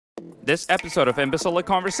This episode of Imbecile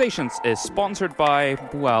Conversations is sponsored by,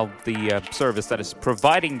 well, the service that is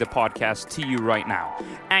providing the podcast to you right now,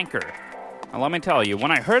 Anchor. Now, let me tell you,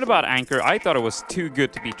 when I heard about Anchor, I thought it was too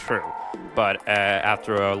good to be true. But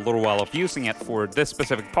after a little while of using it for this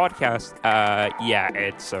specific podcast, yeah,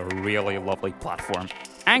 it's a really lovely platform.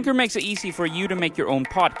 Anchor makes it easy for you to make your own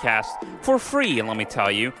podcast for free, let me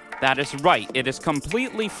tell you. That is right. It is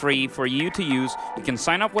completely free for you to use. You can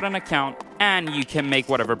sign up with an account, and you can make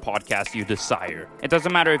whatever podcast you desire. It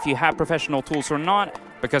doesn't matter if you have professional tools or not,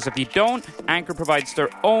 because if you don't, Anchor provides their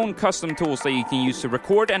own custom tools that you can use to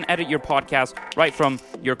record and edit your podcast right from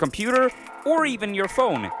your computer or even your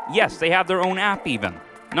phone. Yes, they have their own app even.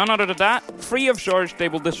 None other than that, free of charge, they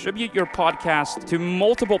will distribute your podcast to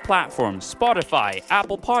multiple platforms: Spotify,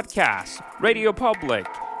 Apple Podcasts, Radio Public,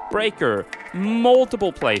 Breaker,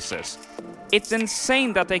 multiple places. It's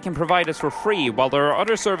insane that they can provide us for free, while there are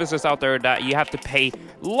other services out there that you have to pay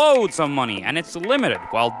loads of money, and it's limited,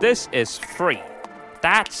 while this is free.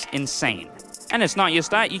 That's insane. And it's not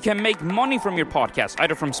just that, you can make money from your podcast,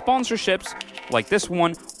 either from sponsorships, like this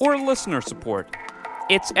one, or listener support.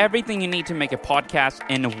 It's everything you need to make a podcast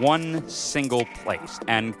in one single place,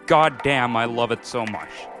 and goddamn, I love it so much.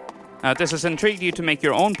 If this has intrigued you to make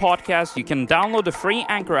your own podcast, you can download the free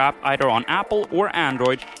Anchor app either on Apple or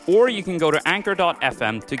Android, or you can go to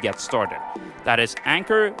anchor.fm to get started. That is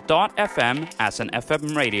anchor.fm as an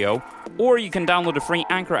FM radio, or you can download the free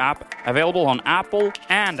Anchor app available on Apple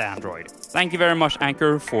and Android. Thank you very much,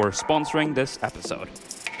 Anchor, for sponsoring this episode.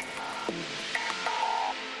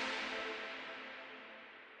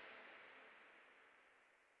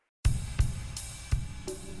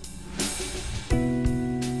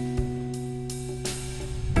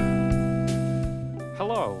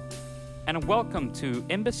 Hello, and welcome to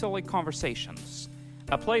Imbecile Conversations,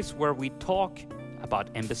 a place where we talk about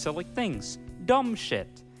imbecilic things, dumb shit,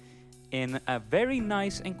 in a very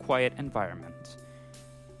nice and quiet environment.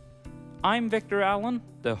 I'm Victor Allen,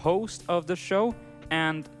 the host of the show,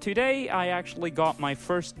 and today I actually got my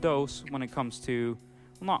first dose when it comes to,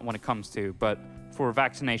 well, not when it comes to, but for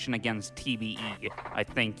vaccination against TBE. I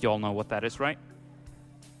think y'all know what that is, right?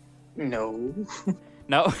 No.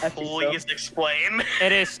 No. Please explain.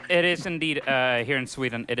 It is indeed here in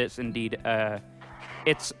Sweden. It is indeed.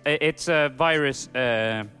 It's a virus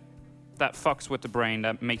that fucks with the brain,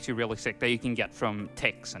 that makes you really sick, that you can get from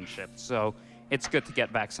ticks and shit. So it's good to get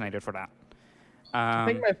vaccinated for that. I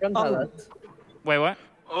think my friend had that. Wait, what?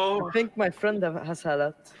 Oh. I think my friend has had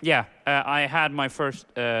that. Yeah, I had my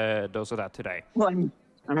first dose of that today. Well, I'm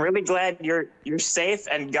really glad you're safe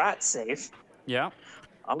and got safe. Yeah.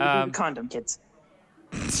 I'll do the condom, kids.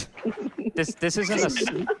 This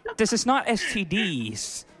is not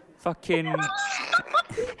STDs. Fucking.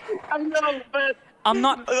 I know, but I'm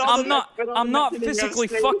not physically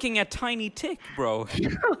fucking a tiny tick, bro.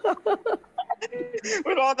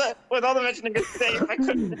 with all the mentioning of safe, I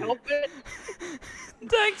couldn't help it.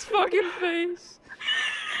 Thanks, fucking face.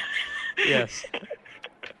 Yes.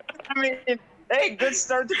 I mean, hey, good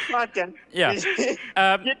start to the podcast. Yeah.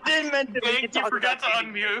 You did mention we could talk forgot to about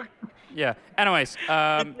unmute. Yeah. Anyways,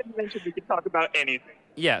 You did mention we could talk about anything.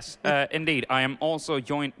 yes, indeed. I am also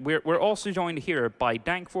joined. We're also joined here by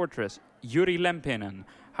Dank Fortress, Yuri Lempinen.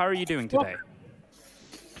 How are you doing today?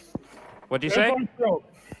 What'd you say?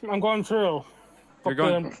 I'm going through. You're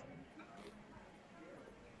going.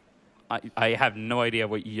 I have no idea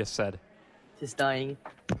what you just said. He's dying.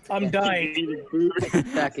 I'm dying.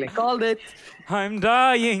 Exactly. Called it. I'm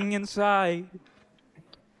dying inside.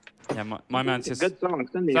 Yeah, my man's just. Good song.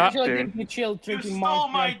 Send me So- I that, feel like dude. if you chill drinking stole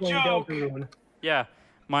Monster my and playing joke. Deltarune. Yeah,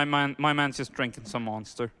 my man's just drinking some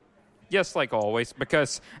Monster. Just like always,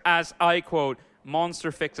 because as I quote,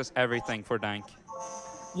 Monster fixes everything for Dank.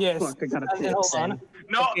 Yes. Fuck, I gotta And piss. hold on.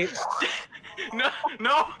 No, Okay.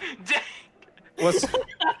 no. What's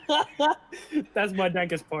That's my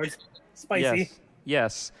dankest part. Spicy.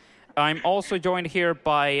 yes. I'm also joined here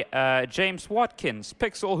by James Watkins,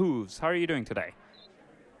 Pixel Hooves. How are you doing today?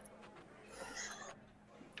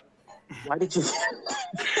 Why did you?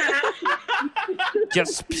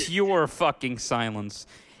 Just pure fucking silence.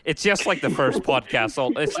 It's just like the first podcast.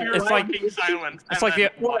 It's like silence. it's And like then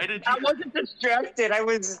the- why did I you? wasn't distracted. I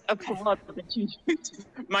was applauding that you used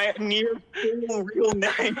my near full real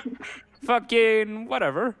name. fucking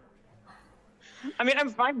whatever. I mean, I'm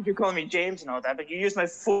fine with you calling me James and all that, but you used my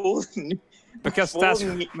full, Because full that's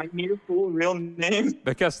my near full real name.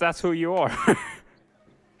 because that's who you are.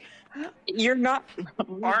 You're not.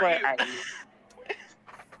 Are you?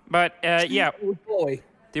 But yeah, Oh boy.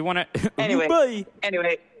 do you want to? Anyway.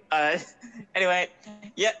 Anyway,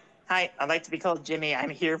 yeah. Hi, I'd like to be called Jimmy. I'm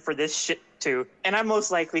here for this shit too, and I'm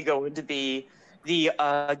most likely going to be the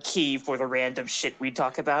key for the random shit we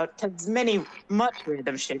talk about, because much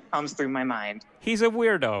random shit comes through my mind. He's a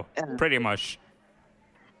weirdo, pretty much.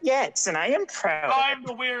 Yes, and I am proud. I'm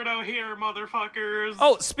the weirdo here, motherfuckers.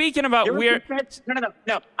 Oh, speaking about You're a weird...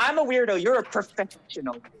 No. I'm a weirdo. You're a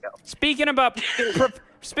professional weirdo. Speaking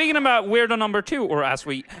about weirdo number 2, or as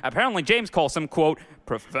we apparently James calls him, quote,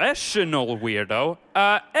 professional weirdo,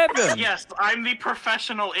 Evan. Yes, I'm the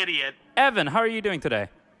professional idiot. Evan, how are you doing today?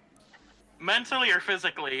 Mentally or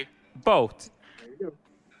physically? Both.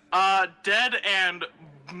 Dead and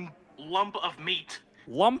lump of meat.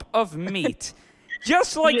 Lump of meat.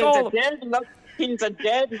 Just like He's all... He's a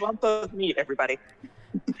dead lump of meat, everybody.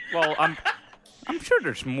 Well, I'm sure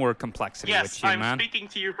there's more complexity Yes, with you, I'm man. speaking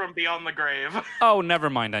to you from beyond the grave. Oh, never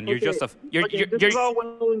mind then. You're just a... You're, Okay, this you're, is all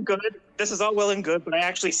well and good. This is all well and good, but I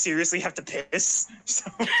actually seriously have to piss.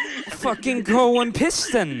 So... fucking go and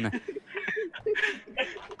piss then.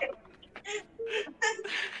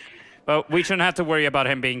 But we shouldn't have to worry about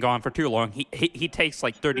him being gone for too long. He takes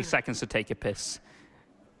like 30 seconds to take a piss.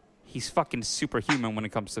 He's fucking superhuman when it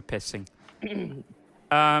comes to pissing.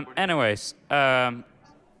 Anyways,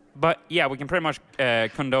 but yeah, we can pretty much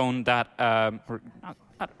condone that. Or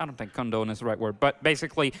I don't think condone is the right word, but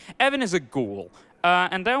basically, Evan is a ghoul.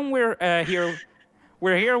 And then we're here.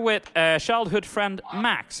 We're here with childhood friend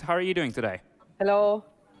Max. How are you doing today? Hello.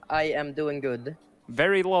 I am doing good.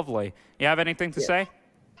 Very lovely. You have anything to say?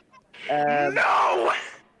 No!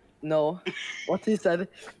 No. What he said?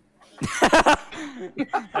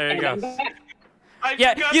 There you go. I've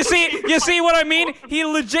Yeah, got you to see, keep you my- see what I mean? He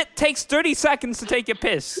legit takes 30 seconds to take a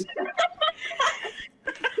piss.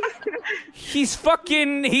 He's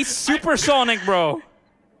supersonic, bro.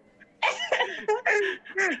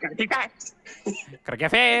 Gotta be fast. Gotta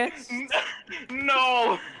get fast.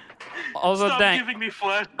 No! Also, Stop dang. giving me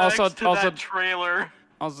flashbacks Also- to also- that trailer.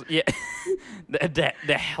 Also, yeah.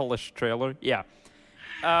 the hellish trailer. Yeah.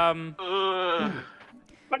 Ugh.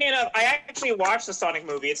 Funny enough, I actually watched the Sonic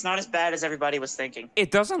movie. It's not as bad as everybody was thinking.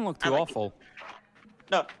 It doesn't look too I like awful.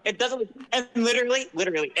 No, it doesn't. And literally,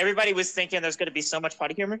 everybody was thinking there's going to be so much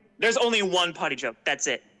potty humor. There's only one potty joke. That's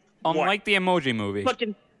it. Unlike the Emoji Movie.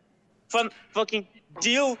 Fucking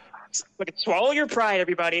deal. Fucking swallow your pride,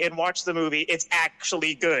 everybody, and watch the movie. It's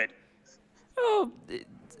actually good. Oh,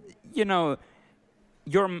 you know,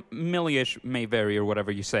 your millyish may vary or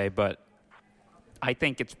whatever you say, but I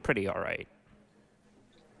think it's pretty all right.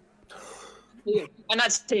 I'm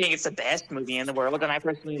not saying it's the best movie in the world, and I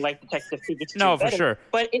personally like Detective Pikachu. No, for better, sure.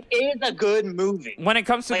 But it is a good movie. When it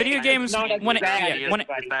comes to Like, video it's games, not as when it, bad yeah, as when,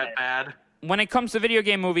 everybody Is that says. bad? when it comes to video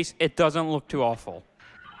game movies, it doesn't look too awful.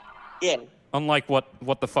 Yeah. Unlike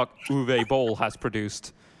what the fuck Uwe Boll has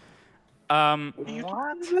produced.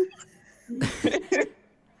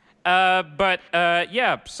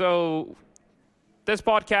 Yeah, so this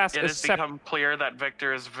podcast It is has become clear that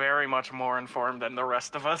Victor is very much more informed than the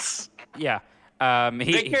rest of us. yeah.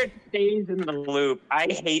 Victor stays in the loop. I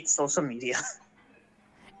hate social media.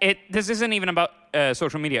 This isn't even about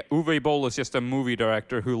social media. Uwe Boll is just a movie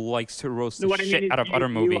director who likes to roast the What I mean shit is out of other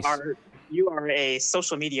movies. You are a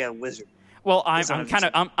social media wizard. Well, That's I'm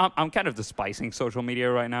what I'm kind of despising social media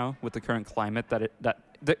right now with the current climate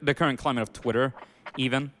the current climate of Twitter,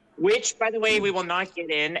 even. Which, by the way, we will not get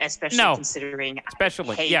in, especially No. considering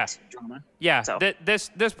Especially, hate yeah. drama. Yeah, So- this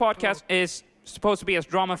podcast is supposed to be as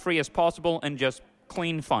drama-free as possible and just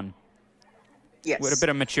clean fun Yes. with a bit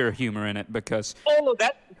of mature humor in it because Oh,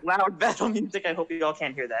 that's loud battle music. I hope you all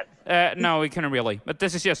can't hear that. no, we couldn't really. But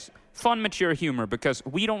this is just fun, mature humor because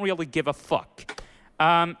we don't really give a fuck.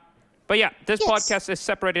 But yeah, this Yes. podcast is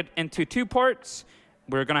separated into 2 parts.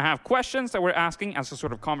 We're going to have questions that we're asking as a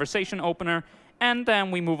sort of conversation opener, and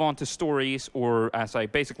then we move on to stories, or as I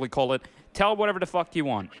basically call it, tell whatever the fuck you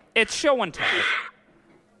want. It's show and tell.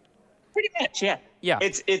 Pretty much, yeah. Yeah.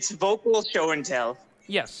 It's vocal show and tell.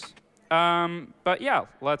 Yes. But yeah,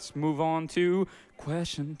 let's move on to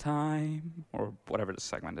question time, or whatever the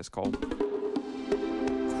segment is called.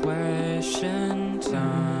 Question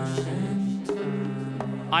time.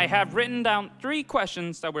 I have written down 3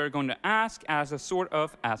 questions that we're going to ask as a sort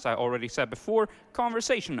of, as I already said before,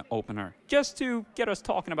 conversation opener, just to get us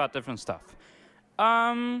talking about different stuff.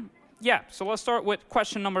 Yeah, so let's start with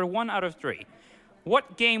question number 1 out of 3.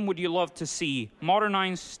 What game would you love to see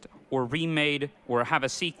modernized or remade or have a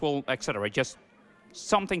sequel, etc.? Just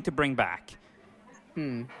something to bring back.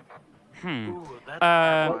 Ooh, that's a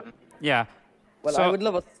bad one. Yeah. Well, So- I would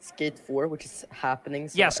love a Skate 4, which is happening.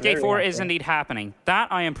 So Yeah, I'm Skate very 4 happy. is indeed happening.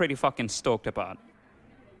 That I am pretty fucking stoked about.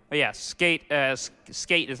 But yeah, Skate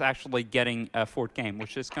is actually getting a 4th game,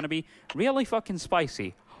 which is going to be really fucking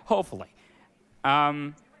spicy, hopefully.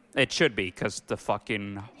 It should be, because the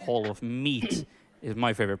fucking Hall of Meat is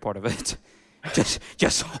my favorite part of it.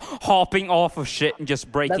 just hopping off of shit and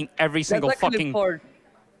just breaking every single That's actually fucking... part.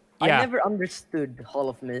 Yeah. I never understood Hall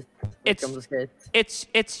of Meat when it It's- comes to skate.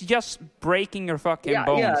 It's just breaking your fucking Yeah,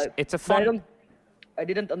 bones. yeah, It's a but fun... I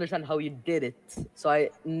didn't understand how you did it, so I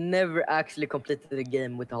never actually completed the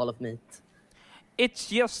game with the Hall of Meat. It's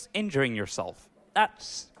just injuring yourself.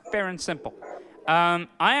 That's fair and simple. I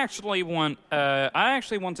actually want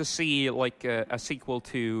to see like a sequel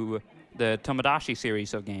to the Tomodachi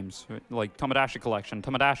series of games, like Tomodachi Collection,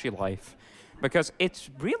 Tomodachi Life, because it's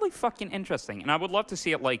really fucking interesting, and I would love to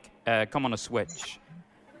see it like come on a Switch.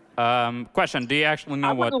 Question: do you actually know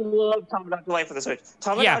I what? would love Tomodachi Life for the Switch.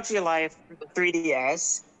 Tomodachi Life for the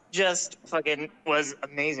 3DS just fucking was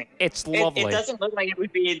amazing. It's It lovely. doesn't look like it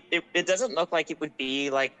would be. It doesn't look like it would be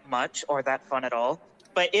like much or that fun at all.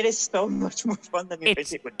 But it is so much more fun than you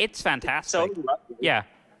think it would. It's So fantastic. lovely. Yeah.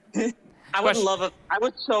 I would Question- love it. I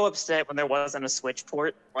was so upset when there wasn't a Switch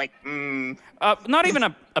port. Like, Not even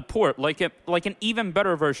a port, like an even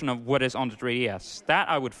better version of what is on the 3DS. That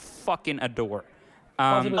I would fucking adore.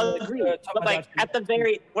 Possibly, agreed. But like at the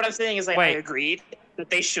very, what I'm saying is like Wait. I agreed that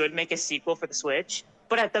they should make a sequel for the Switch.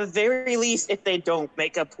 But at the very least, if they don't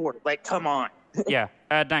make a port, like come on. Yeah.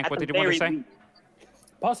 Dank, At what the did you want to very say? least.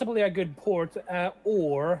 possibly a good port,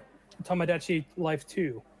 or Tomodachi Life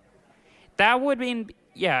 2. That would be,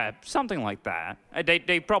 yeah, something like that.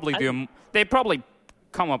 They probably do. They probably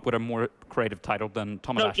come up with a more creative title than No,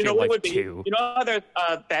 Tomodachi you know what Life would be? 2. You know how they're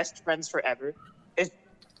best friends forever?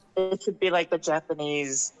 It should be like the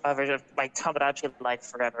Japanese version of like Tomodachi Life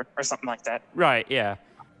Forever or something like that. Right? Yeah.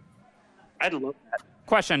 I'd love that.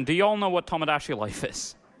 Question: do you all know what Tomodachi Life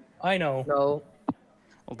is? I know. No.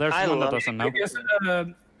 Well, there's I one that love doesn't know. It's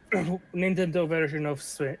a Nintendo version of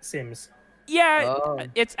Sims. Yeah, Oh.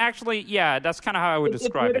 it's actually that's kind of how I would It's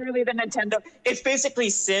describe it. literally the Nintendo. It's basically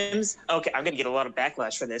Sims. Okay, I'm gonna get a lot of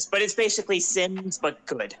backlash for this, but it's basically Sims but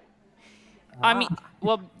good. I mean,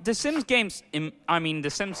 well, the Sims games. The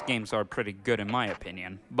Sims games are pretty good in my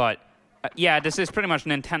opinion. But this is pretty much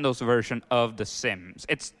Nintendo's version of the Sims.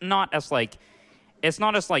 It's not as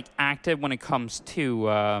active when it comes to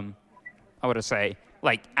I would say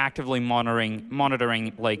like actively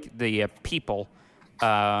monitoring like the people.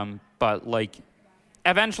 But like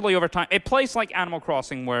eventually over time, it plays like Animal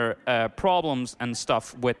Crossing, where problems and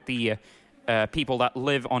stuff with the people that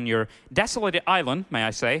live on your desolated island, may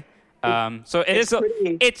I say. So It's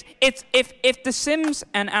if The Sims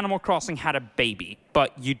and Animal Crossing had a baby,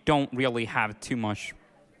 but you don't really have too much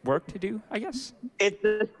work to do, I guess. It's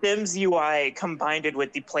the Sims UI combined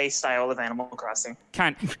with the play style of Animal Crossing.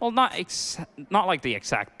 Not like the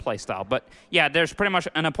exact play style, but yeah, there's pretty much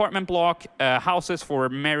an apartment block, houses for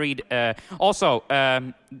married. Also,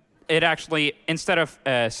 it actually, instead of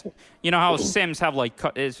you know how Sims have like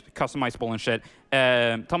is customizable and shit.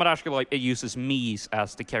 Tomodachi like it uses Miis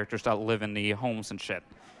as the characters that live in the homes and shit.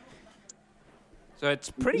 So it's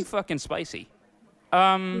pretty fucking spicy.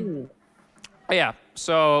 Yeah.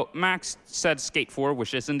 So Max said Skate 4,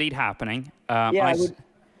 which is indeed happening. Yeah, I would.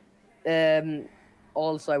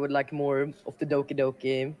 Also, I would like more of the Doki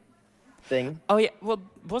Doki thing. Oh yeah, well,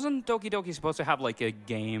 wasn't Doki Doki supposed to have like a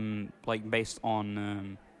game like based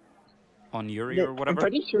on Yuri or I'm whatever?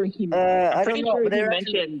 pretty sure he. I I'm pretty don't know, sure but he they're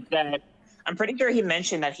mentioned that. I'm pretty sure he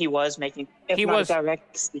mentioned that he was making. If He not was- a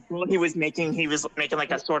direct sequel. He was making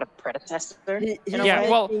like a sort of predecessor. He, in a Yeah, way.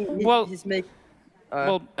 well- well- he's making.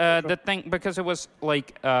 Well, the thing, because it was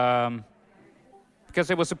like because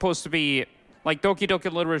it was supposed to be like Doki Doki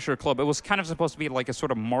Literature Club. It was kind of supposed to be like a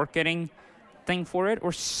sort of marketing thing for it,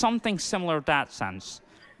 or something similar to that sense.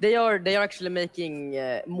 They are actually making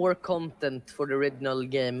more content for the original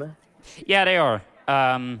game. Yeah, they are.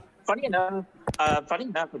 Funny enough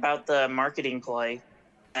about the marketing ploy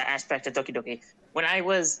aspect of Doki Doki. When I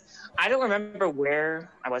don't remember where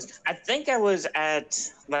I was. I think I was at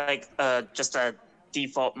like just a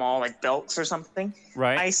default mall, like Belks or something.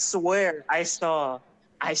 Right. I swear I saw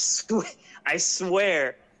a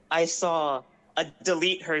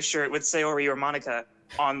Delete Her shirt with Sayori or Monica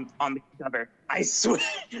on the cover. I swear,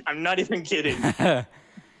 I'm not even kidding.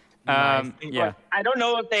 Yeah. I don't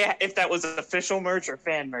know if that was official merch or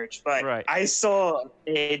fan merch, but Right. I saw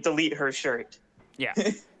a Delete Her shirt. Yeah.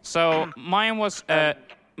 So mine was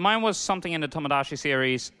something in the Tomodachi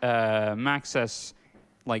series. Max says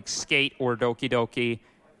like Skate or Doki Doki.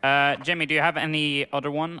 Jimmy, do you have any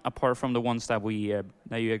other one apart from the ones that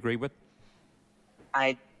that you agree with?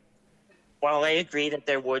 While I agree that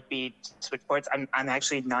there would be Switch ports, I'm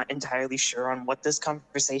actually not entirely sure on what this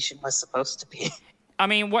conversation was supposed to be. I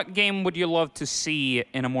mean, what game would you love to see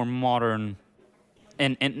in a more modern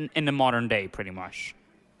in the modern day, pretty much.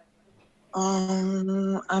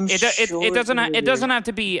 I'm It sure doesn't have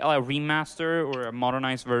to be a remaster or a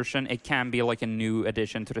modernized version. It can be like a new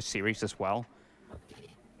addition to the series as well.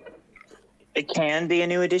 It can be a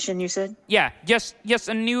new edition, you said? Yeah, just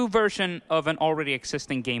a new version of an already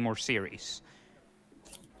existing game or series.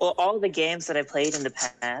 Well, all the games that I played in the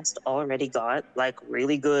past already got like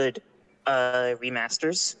really good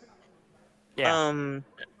remasters. Yeah.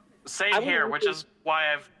 Same I would here, like which to- is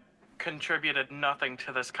why I've contributed nothing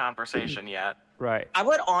to this conversation yet. Right. I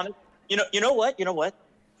would you know what?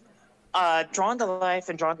 Drawn to Life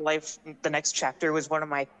and Drawn to Life The Next Chapter was one of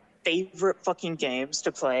my favorite fucking games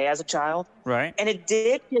to play as a child. Right. And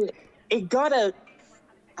it got a,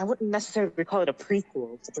 I wouldn't necessarily call it a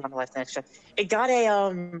prequel to Drawn to Life The Next Chapter. It got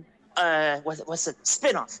a, what's it,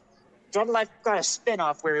 spin-off. Drawn to Life got a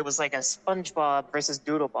spin-off where it was like a SpongeBob versus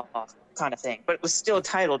Doodleball kind of thing, but it was still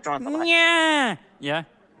titled Drawn to Life. Yeah. Yeah.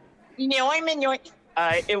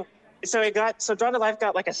 So Drawn to Life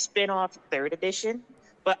got like a spin-off third edition,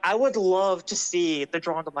 but I would love to see the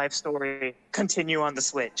Drawn to Life story continue on the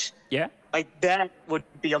Switch. Yeah. Like that would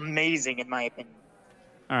be amazing in my opinion.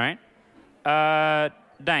 All right.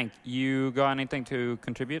 Dank, you got anything to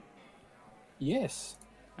contribute? Yes.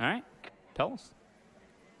 All right. Tell us.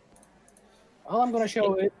 All I'm gonna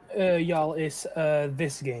show y'all is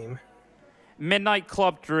this game. Midnight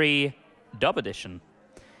Club 3 Dub Edition.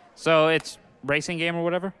 So it's racing game or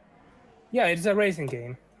whatever? Yeah, it's a racing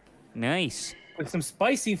game Nice. with some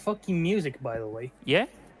spicy fucking music, by the way. Yeah?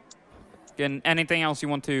 And anything else you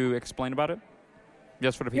want to explain about it?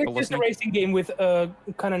 Just for the Yeah, people it's just a listening? racing game with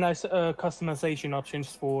kind of nice customization options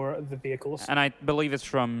for the vehicles. And I believe it's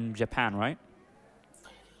from Japan, right?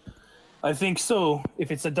 I think so,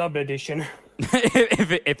 if it's a dub edition.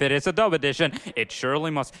 if it is a dub edition, it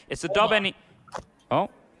surely must. It's a dub any... Oh,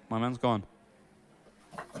 my man's gone.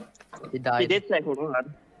 He died. He did say hold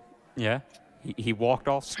on. Yeah? He walked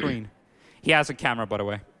off screen. He has a camera, by the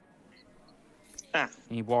way. Ah.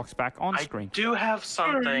 And he walks back on I screen. do have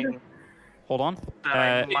something Hold on.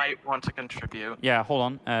 that I might want to contribute. Yeah,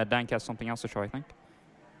 hold on. Dank has something else to show, I think.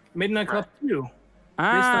 Midnight Club 2.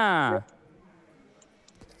 Ah!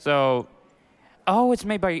 So... Oh, it's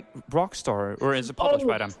made by Rockstar, or is it published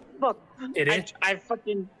by them? Look, It is. I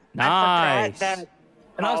fucking Nice. I forgot that.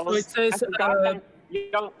 And also it says, I forgot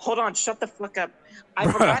that, hold on, shut the fuck up.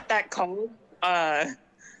 I forgot that cause. I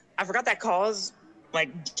forgot that cause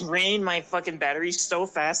like drained my fucking battery so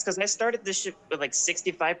fast because I started this shit with like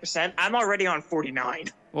 65%. I'm already on 49.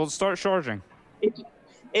 Well, start charging.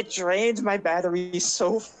 It drained my battery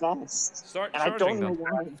so fast. Start And I don't know then.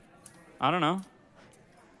 why. I don't know.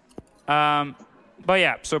 But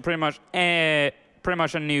yeah, so pretty much a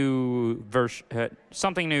new version,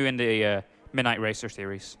 something new in the Midnight Racer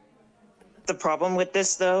series. The problem with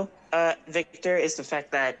this, though, Victor, is the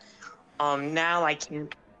fact that now I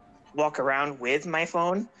can't walk around with my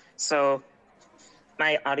phone, so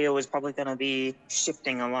my audio is probably going to be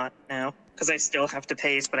shifting a lot now because I still have to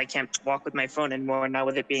pace, but I can't walk with my phone anymore now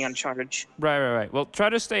with it being on charge. Right. Well, try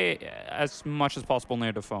to stay as much as possible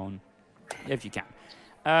near the phone, if you can.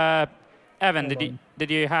 Evan, did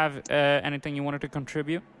you have anything you wanted to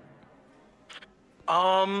contribute?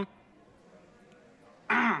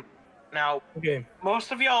 Now, Okay.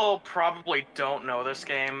 most of y'all probably don't know this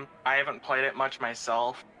game. I haven't played it much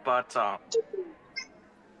myself, but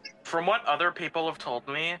from what other people have told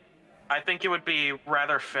me, I think it would be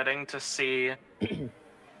rather fitting to see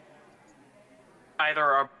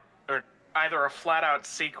either a flat-out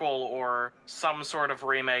sequel or some sort of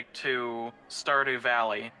remake to Stardew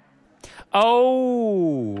Valley.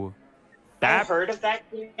 Oh, I've heard of that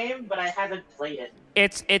game, but I haven't played it.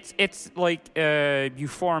 it's like you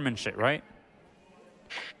farm and shit, right?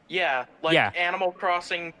 Yeah, like Yeah. Animal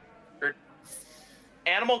Crossing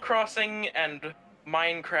and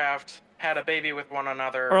Minecraft had a baby with one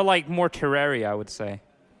another. Or like more Terraria, I would say,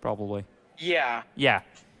 probably. Yeah. Yeah,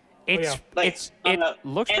 it's Like, it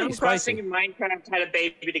looks pretty Animal Crossing spicy. and Minecraft had a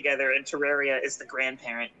baby together, and Terraria is the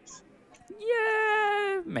grandparent.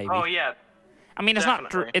 Yeah, maybe. Oh yeah. I mean,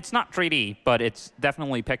 definitely. it's not 3D, but it's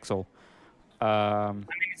definitely pixel. I mean,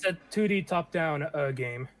 it's a 2D top-down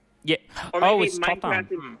game. Yeah. Or Oh, maybe it's top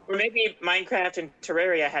down. Or maybe Minecraft and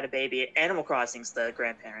Terraria had a baby. Animal Crossing's the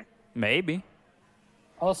grandparent. Maybe.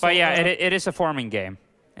 Also, But yeah, it is a farming game,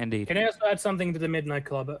 indeed. can I also add something to the Midnight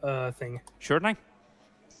Club thing? Sure thing.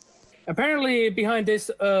 Apparently, behind this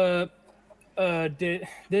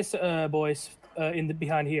boys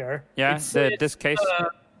behind here. Yeah, it says, this case.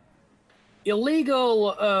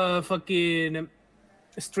 Illegal fucking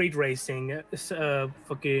street racing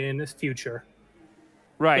fucking future.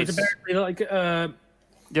 Right. It's apparently like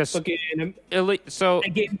Just fucking so a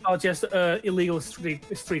game about just illegal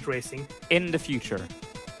street racing, in the future.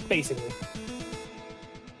 basically.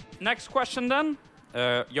 Next question then.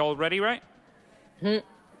 Y'all ready, right?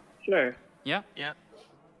 Sure. Yeah. Yeah.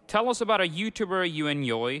 Tell us about a YouTuber you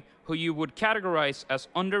enjoy who you would categorize as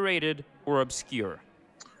underrated or obscure.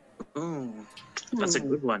 Ooh, that's a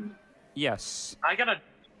good one. Yes.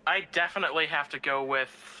 I definitely have to go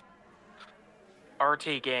with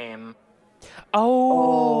RT Game.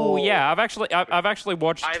 Oh, Oh. yeah. I've actually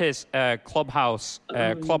watched I've- his clubhouse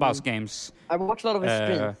games. I watched a lot of his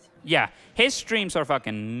streams. Yeah, his streams are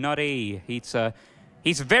fucking nutty.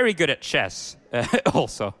 He's very good at chess.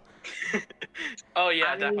 Also. Oh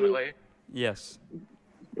yeah, I- definitely. Yes.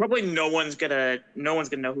 Probably no one's gonna know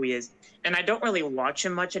who he is. And I don't really watch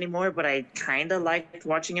him much anymore, but I kind of liked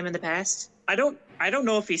watching him in the past. I don't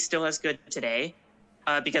know if he's still as good today,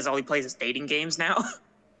 because all he plays is dating games now.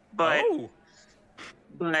 but Oh.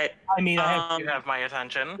 but I mean, I have, You have my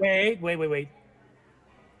attention. wait.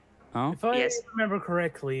 Oh. If I Yes. remember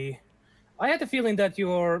correctly, I had the feeling that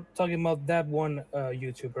you're talking about that one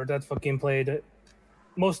YouTuber that fucking played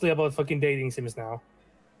mostly about fucking dating sims now,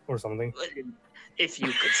 or something. if you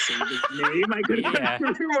could see his name, I could Yeah.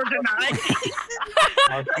 or deny.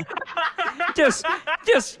 Just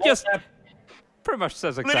pretty much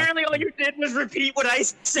says exactly. Literally, all you did was repeat what I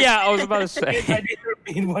said. Yeah, I was about to I say. didn't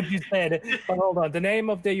repeat what you said, but hold on. The name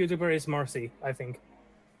of the YouTuber is Marcy, I think.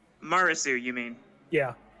 Marisu, you mean?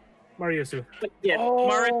 Yeah, Mariusu. Yeah,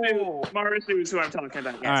 Oh. Marisu is who I'm talking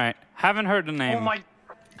about. Yes. All right. Haven't heard the name. Oh my!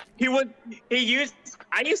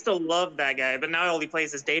 I used to love that guy, but now all he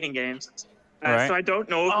plays is dating games. Right. So I don't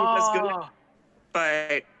know if he's as good. Oh,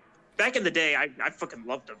 But back in the day, I fucking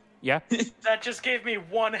loved him. Yeah. that just gave me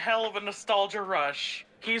one hell of a nostalgia rush.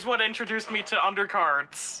 He's what introduced me to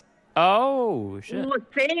undercards, Oh shit.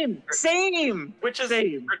 Ooh, same. which is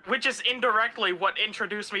Same. indirectly what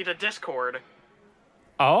introduced me to Discord,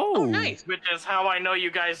 Oh. Oh, nice. which is how I know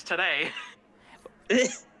you guys today.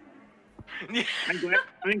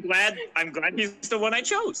 I'm glad he's the one I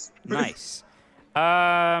chose. Nice.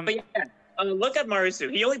 But yeah, look at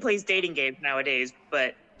Marisu. He only plays dating games nowadays,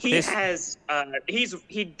 but he does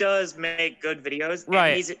make good videos, Right.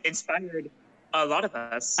 and he's inspired a lot of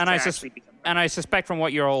us. And to I actually become. And I suspect from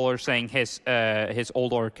what you all are saying, his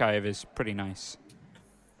old archive is pretty nice.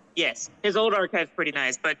 Yes, his old archive's pretty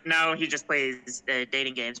nice, but now he just plays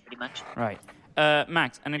dating games pretty much. Right.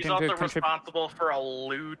 Max, He's anything also to contribute? responsible for a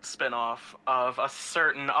loot spin-off of a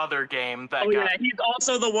certain other game that Oh got yeah, he's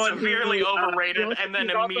also the one severely who, overrated he's and then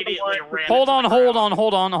also the immediately one- ran. Hold into on, the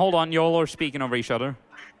hold ground. on. Y'all are speaking over each other.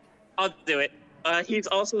 I'll do it. He's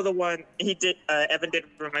also the one he did. Evan did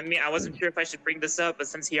remind me. I wasn't sure if I should bring this up, but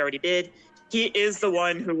since he already did, he is the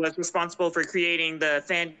one who was responsible for creating the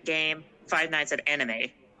fan game Five Nights at Anime.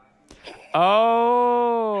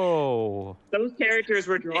 Oh. Those characters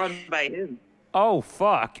were drawn by him. Oh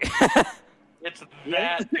fuck. It's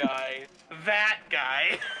that guy. That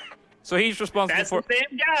guy. So he's responsible That's for. the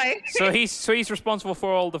same guy. So he's responsible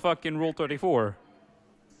for all the fucking Rule 34.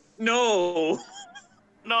 No,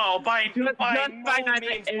 No, by just Five no Nights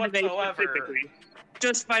means at Anime whatsoever. specifically.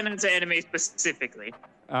 Just Five Nights at Anime specifically.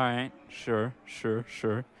 All right. Sure.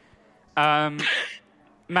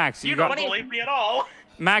 Max, You you don't got. believe me at all.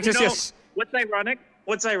 Max You is know, just.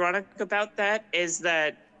 What's ironic about that is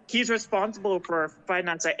that he's responsible for Five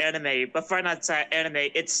Nights at Anime, but Five Nights at Anime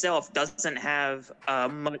itself doesn't have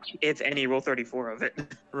much, if any, Rule 34 of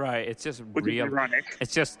it, Right. It's just which is real. ironic.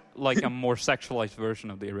 It's just like a more sexualized version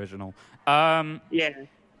of the original. Yeah.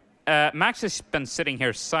 Max has been sitting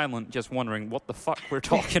here silent, just wondering what the fuck we're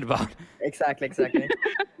talking about. Exactly.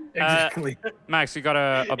 Exactly. Max, you got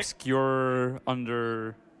a obscure,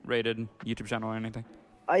 underrated YouTube channel or anything?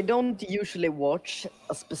 I don't usually watch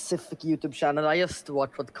a specific YouTube channel. I just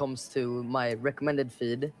watch what comes to my recommended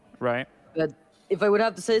feed. Right. But if I would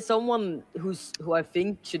have to say someone who I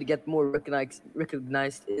think should get more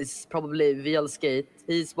recognized is probably VL Skate.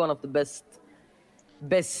 He's one of the best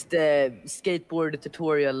skateboard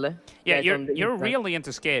tutorial. Yeah, guys on the you're internet. really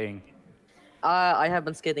into skating. I have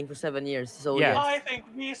been skating for 7 years, so Yeah. yes. I think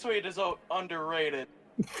V-Suite is underrated.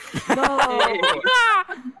 No.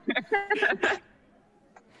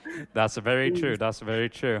 That's very true.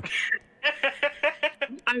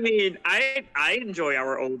 I mean, I enjoy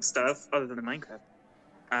our old stuff other than Minecraft.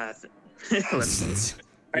 Not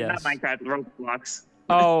Minecraft, Roblox.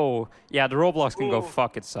 Oh, yeah, the Roblox can go Ooh.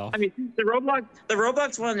 fuck itself. I mean, the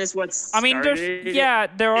Roblox one is what's. I mean,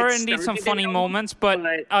 there are it indeed some started funny it all, moments, but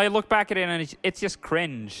but- I look back at it and it's just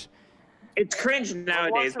cringe. It's cringe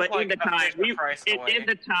nowadays, Roblox but is in the like a time, fifth price away.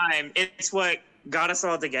 it's what got us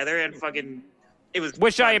all together and fucking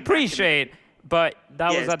which I fun back in the- appreciate, but that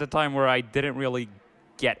was Yes. at the time where I didn't really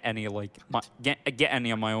get any get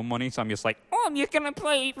any of my own money, so I'm just like, oh, I'm just gonna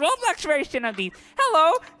play Roblox version of these.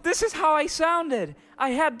 Hello, this is how I sounded. I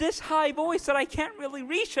had this high voice that I can't really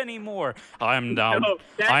reach anymore. I'm down. No,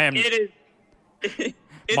 I am. It is.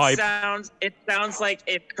 It My- sounds like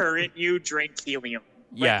if current you drink helium.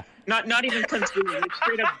 Like, Yeah. Not even consume it. Like,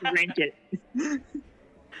 straight up drink it.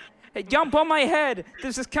 Hey, jump on my head.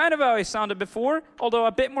 This is kind of how I sounded before, although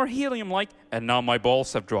a bit more helium-like. And now my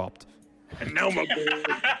balls have dropped. And now my balls.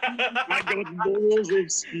 I got balls of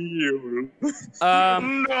steel. No,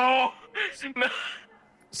 no,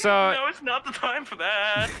 So, no, it's not the time for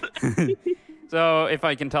that. so if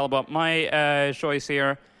I can tell about my choice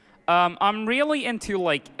here, I'm really into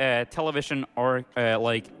like television or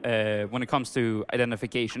when it comes to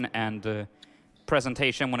identification and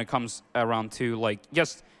presentation. When it comes around to like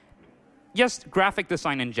just graphic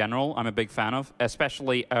design in general, I'm a big fan of,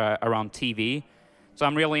 especially around TV. So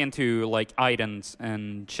I'm really into like items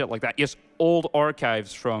and shit like that. Just old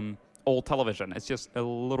archives from old television. It's just a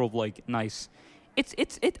little like nice. It's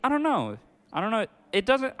I don't know. It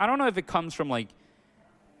doesn't. I don't know if it comes from like.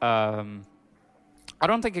 I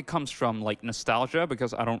don't think it comes from like nostalgia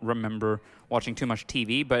because I don't remember watching too much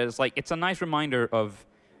TV. But it's a nice reminder of,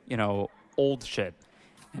 old shit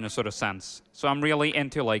in a sort of sense. So I'm really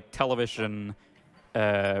into like television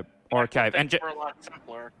archive and Things were a lot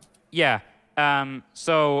simpler. yeah. And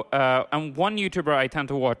one YouTuber I tend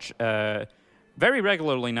to watch very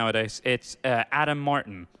regularly nowadays, it's Adam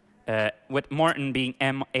Martin, with Martin being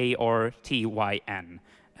Martyn,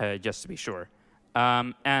 just to be sure.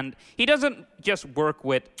 And he doesn't just work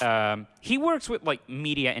with, he works with like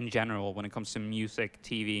media in general when it comes to music,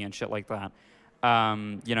 TV, and shit like that. How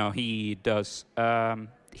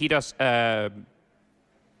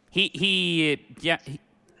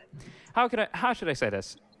should I say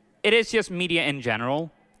this? It is just media in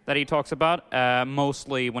general that he talks about,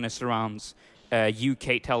 mostly when it surrounds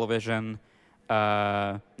UK television.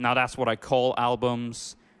 Now that's what I call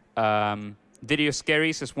albums. Video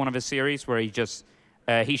Scaries is one of his series where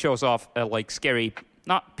he shows off like scary,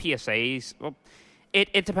 not PSAs. Well,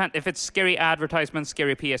 it depends. If it's scary advertisements,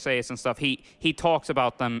 scary PSAs and stuff, he talks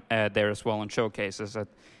about them there as well and showcases it.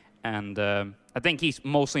 And I think he's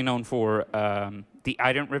mostly known for the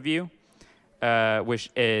Item Review,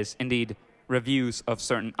 which is indeed reviews of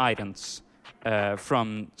certain items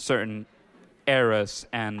from certain eras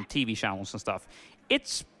and TV channels and stuff.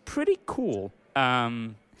 It's pretty cool.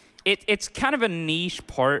 It's kind of a niche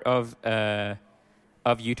part of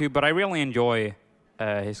YouTube, but I really enjoy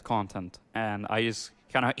his content, and I just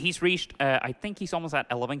he's reached I think he's almost at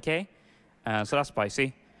 11K, so that's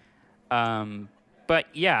spicy. But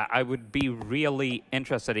yeah, I would be really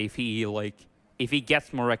interested if he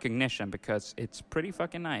gets more recognition because it's pretty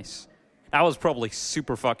fucking nice. That was probably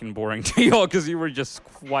super fucking boring to y'all because you were just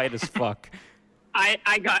quiet as fuck.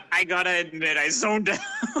 I gotta admit, I zoned out.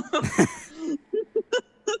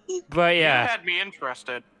 But yeah. You had me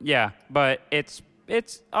interested. Yeah, but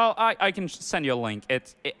I can send you a link.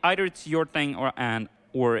 Either it's your thing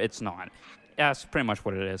or it's not. That's pretty much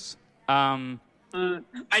what it is. I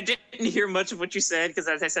didn't hear much of what you said because,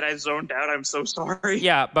 as I said, I zoned out. I'm so sorry.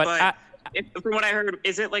 Yeah, but from what I heard,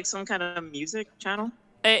 is it like some kind of music channel?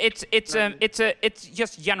 it's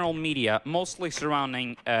just general media, mostly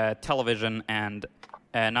surrounding television and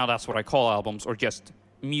now that's what I call albums or just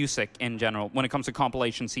music in general. When it comes to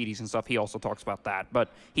compilation CDs and stuff, he also talks about that.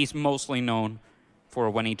 But he's mostly known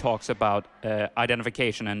for when he talks about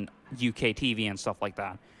identification and UK TV and stuff like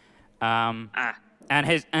that.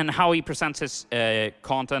 And how he presents his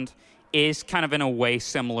content is kind of in a way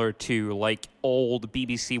similar to like old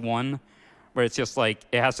BBC One, where it's just like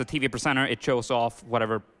it has a TV presenter, it shows off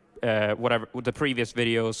whatever the previous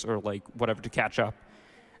videos or like whatever to catch up,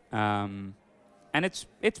 and it's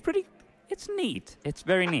neat. It's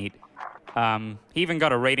very neat. He even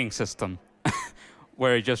got a rating system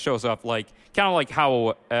where it just shows off like kind of like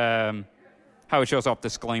how it shows off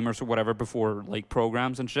disclaimers or whatever before like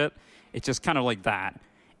programs and shit. It's just kind of like that.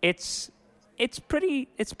 It's pretty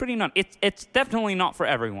not. It's definitely not for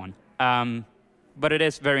everyone. But it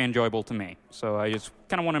is very enjoyable to me. So I just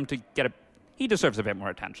kind of want him to get a. He deserves a bit more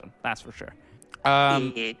attention. That's for sure.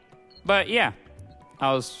 But yeah,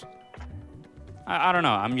 I don't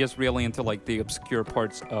know. I'm just really into like the obscure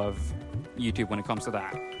parts of YouTube when it comes to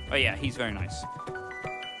that. But yeah, he's very nice.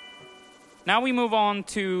 Now we move on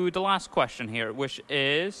to the last question here, which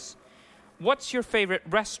is, what's your favorite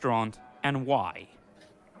restaurant and why?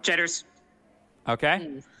 Cheddar's.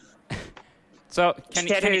 Okay. So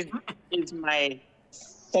Cheddar's is my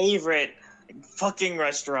favorite fucking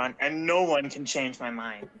restaurant, and no one can change my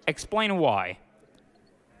mind. Explain why.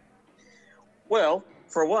 Well,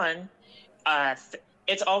 for one,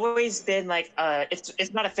 it's always been like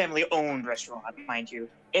it's not a family-owned restaurant, mind you.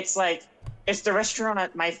 It's like it's the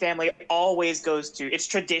restaurant my family always goes to. It's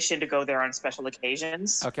tradition to go there on special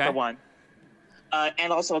occasions. Okay. For one,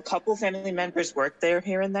 and also a couple family members work there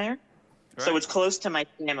here and there, so Right. it's close to my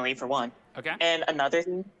family for one. Okay. And another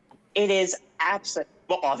thing, it is absolutely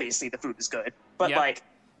well. Obviously, the food is good, but Yeah. like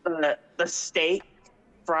the steak,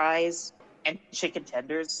 fries, and chicken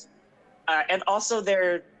tenders, and also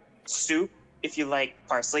their soup. If you like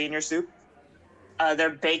parsley in your soup, their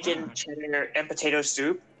bacon, cheddar, and potato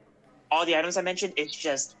soup. All the items I mentioned, it's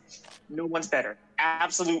just no one's better.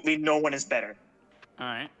 Absolutely, no one is better. All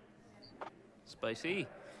right. Spicy.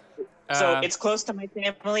 So it's close to my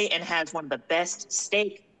family and has one of the best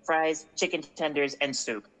steak, fries, chicken tenders, and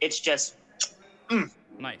soup. It's just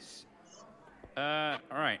Nice. All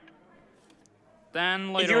right.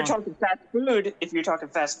 Then later if you're on. talking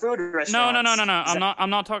fast food restaurants. No. I'm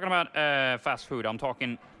not talking about fast food. I'm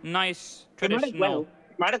talking nice traditional.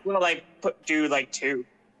 Might as well like do like two,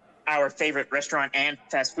 our favorite restaurant and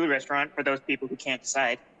fast food restaurant for those people who can't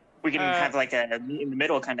decide. We can have like a meet in the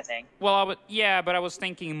middle kind of thing. Well, but I was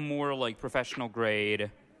thinking more like professional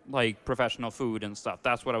grade, like professional food and stuff.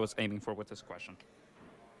 That's what I was aiming for with this question.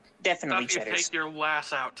 Definitely Stuff you cheddars. take your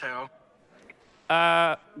lass out to.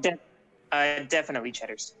 Definitely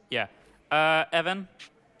cheddars. Yeah. Evan,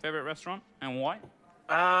 favorite restaurant and why?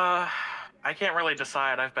 I can't really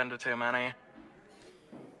decide. I've been to too many.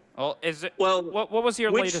 Well, is it? Well, what was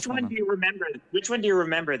your Which latest one one? do you remember? Which one do you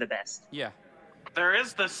remember the best? Yeah. There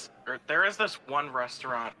is this one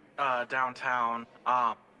restaurant downtown,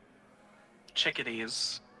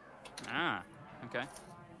 Chickadees. Ah. Okay.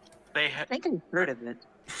 They I think I've heard of it.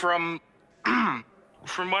 from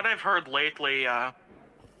from what I've heard lately,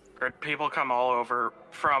 people come all over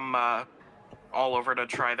from all over to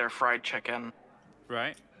try their fried chicken.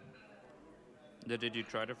 Right. Did you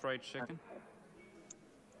try the fried chicken?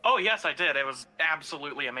 Oh yes, I did. It was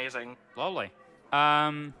absolutely amazing. Lovely.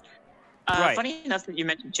 Right. Funny enough that you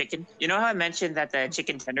mentioned chicken. You know how I mentioned that the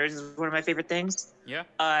chicken tenders is one of my favorite things? Yeah.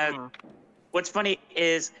 What's funny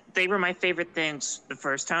is they were my favorite things the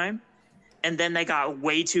first time, and then they got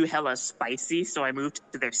way too hella spicy, so I moved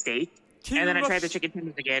to their steak. And then I tried the chicken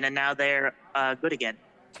tenders again, and now they're good again.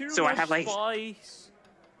 So I have like spice.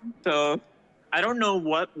 so I don't know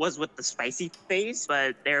what was with the spicy phase,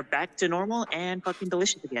 but they're back to normal and fucking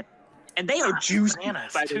delicious again. And they are juicy. Man,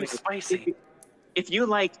 it's by the too way. spicy. If you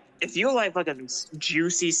like fucking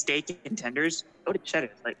juicy steak and tenders, go to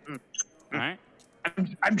Cheddar's. Like, All right.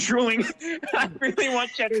 I'm drooling. I really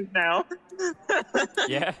want Cheddar's now.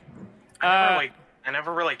 Yeah. I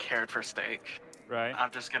never really cared for steak. Right.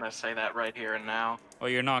 I'm just gonna say that right here and now. Well,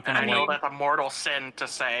 you're not And gonna I know like. that's a mortal sin to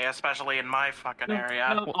say, especially in my fucking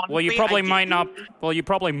area. No, Well, you honestly, probably I might get not. you. Well, you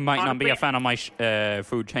probably might not be a Honestly- fan of my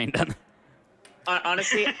food chain then.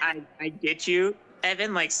 Honestly, I get you,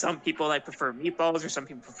 Evan. Like some people like prefer meatballs, or some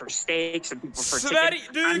people prefer steak, some people prefer chicken.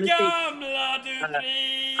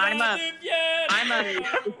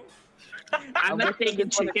 I'm a steak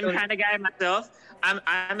and chicken kind of guy myself.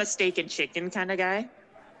 I'm a steak and chicken kind of guy.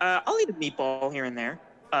 I'll eat a meatball here and there.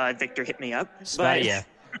 Victor hit me up. But Yeah.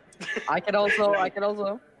 I can also.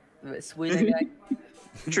 Sweden guy.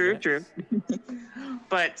 true.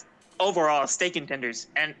 But overall, steak and tenders,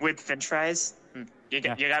 and with French fries, you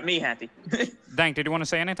got me happy. Dank, did you want to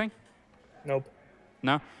say anything? Nope.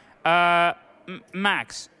 No.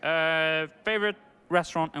 Max, favorite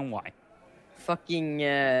restaurant and why? Fucking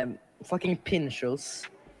Pinchos.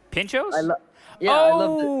 Pinchos? I love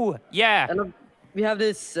Oh, yeah. I love. We have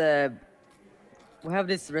this. We have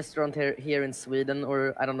this restaurant here in Sweden,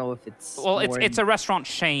 or I don't know if it's. Well, more it's a restaurant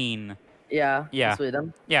chain. Yeah. Yeah. In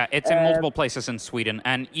Sweden. Yeah, it's in multiple places in Sweden,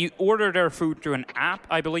 and you order their food through an app,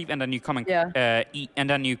 I believe, and then you come and eat, and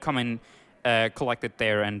then you come and collect it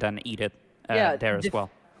there, and then eat it there as well.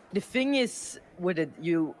 The thing is with it,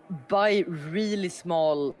 you buy really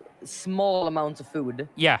small amounts of food,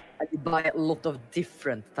 Yeah, and you buy a lot of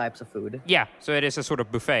different types of food. yeah. So it is a sort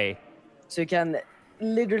of buffet. So you can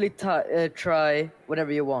literally try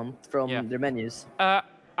whatever you want from Yeah. their menus.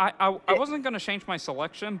 I wasn't gonna change my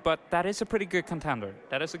selection, but that is a pretty good contender.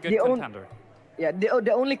 That is a good The on- contender. Yeah,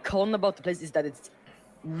 the only con about the place is that it's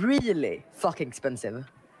really fucking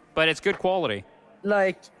expensive. But it's good quality.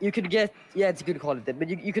 Like, you could get, it's good quality, but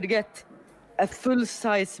you could get a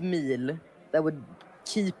full-size meal that would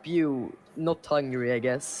keep you not hungry, I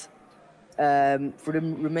guess, for the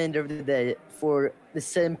remainder of the day for the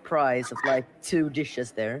same price of like 2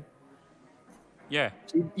 dishes there. Yeah.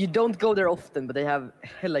 You don't go there often, but they have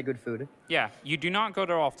hella good food. Yeah, you do not go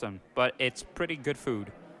there often, but it's pretty good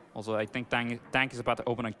food. Also, I think Dank is about to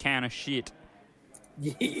open a can of shit.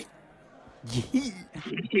 Yeah.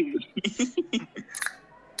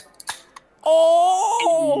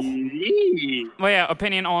 Oh! Well, yeah,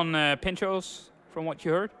 opinion on Pinchos from what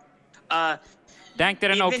you heard? Dank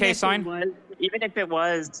did an Even okay if it sign. even if it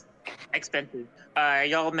was expensive,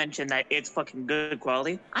 y'all mentioned that it's fucking good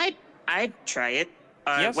quality. I'd try it.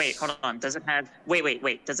 Yes. Wait, hold on. Does it have?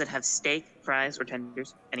 Wait. Does it have steak, fries, or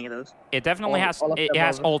tenders? Any of those? It definitely has. all of It them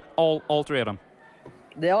has are- all three of them.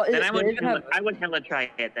 They all. Then they even have. I would hella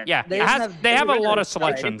try it then. Yeah, They it even has. They have a lot of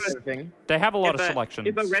fries, selections. everything. They have a lot of If selections.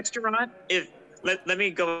 If a restaurant, let me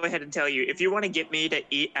go ahead and tell you, if you want to get me to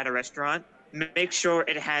eat at a restaurant, make sure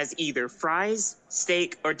it has either fries,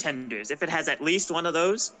 steak, or tenders. If it has at least one of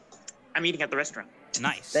those, I'm eating at the restaurant.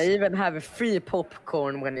 Nice. They even have a free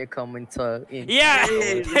popcorn when you come into. Yeah,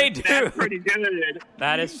 they do. That's pretty good.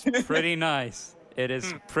 That is pretty nice. It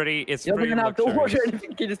is pretty. It's You don't pretty even have to luxurious. order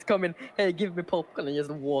anything. You just come in. Hey, give me popcorn and just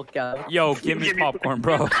walk out. Yo, give me popcorn,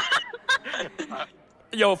 bro.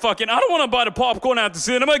 Yo, fucking, I don't want to buy the popcorn at the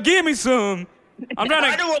cinema. Give me some. I'm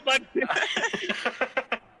trying to. want my.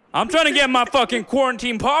 I'm trying to get my fucking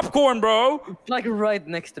quarantine popcorn, bro. It's like right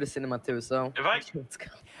next to the cinema too. So. If I- Let's go.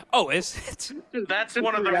 Oh, it's That's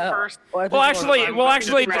one of the Yeah. first. Well, well, actually, I'm well, going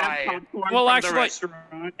actually, to try- well, the actually-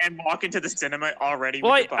 restaurant and walk into the cinema already.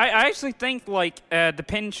 well, with the I actually think like the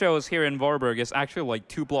pin shows here in Varberg is actually like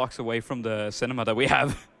 2 blocks away from the cinema that we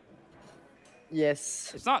have.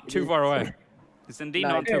 Yes. It's not too far away. It's indeed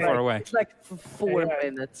not too it's far like- away. It's like 4 Yeah.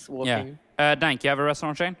 minutes Yeah. walking. Dank, you have a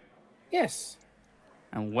restaurant chain? Yes.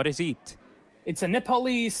 And what is it? It's a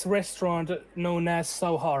Nepalese restaurant known as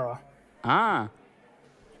Sauhara. Ah,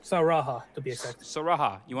 Sauraha, to be exact.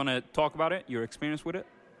 Saraha. You want to talk about it? Your experience with it?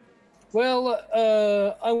 Well,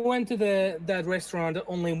 I went to that restaurant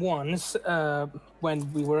only once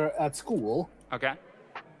when we were at school Okay.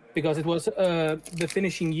 because it was the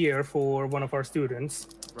finishing year for one of our students,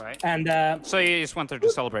 Right. and So you just went there to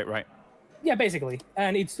celebrate, right? yeah, basically,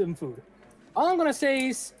 and eat some food. All I'm gonna say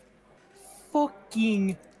is,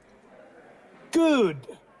 fucking good.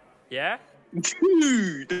 Yeah.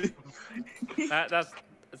 Dude. Is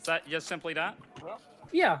that just simply that?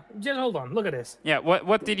 Yeah, just hold on. Look at this. Yeah.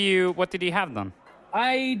 What did you have then?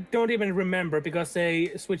 I don't even remember because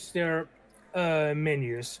they switched their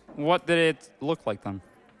menus. What did it look like then?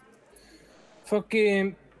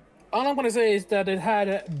 Fucking. All I'm gonna say is that it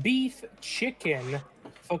had beef, chicken,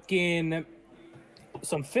 fucking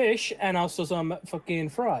some fish, and also some fucking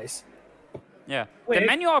fries. Yeah. Wait. The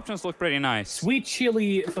menu options look pretty nice. Sweet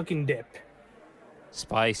chili fucking dip.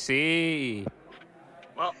 Spicy.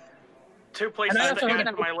 Well, 2 places And I to also add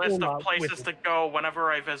have to my a list cola of with places it. to go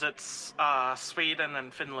whenever I visit Sweden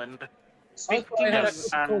and Finland. Also, Speaking I had a of,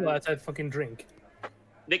 Coca-Cola as a fucking drink.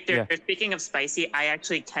 Victor, Yeah. speaking of spicy, I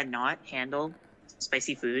actually cannot handle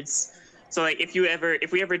spicy foods. So like, if we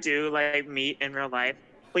ever do like meet in real life,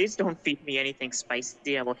 please don't feed me anything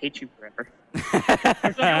spicy. I will hate you forever.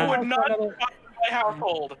 You would not come to my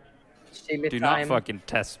household. Chili Do time. not fucking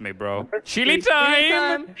test me, bro. Chili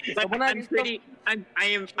time. Like, When I- I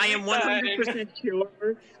am 100%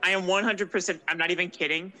 sure. I am 100%. I'm not even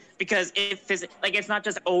kidding because it's not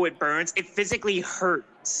just it burns. It physically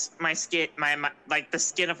hurts my skin, my like the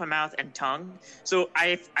skin of my mouth and tongue. So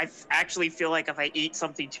I actually feel like if I eat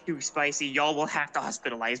something too spicy, y'all will have to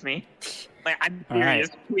hospitalize me. Like I'm All right. serious.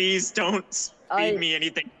 Please don't feed me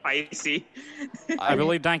anything spicy. I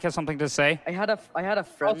believe Dank has something to say. I had a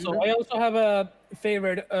friend. Also, I also have a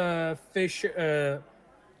favorite fish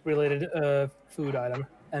related food item,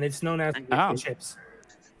 and it's known as Oh. fish chips.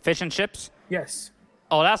 Fish and chips. Yes.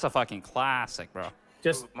 Oh, that's a fucking classic, bro.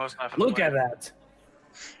 Just Most definitely. look at that.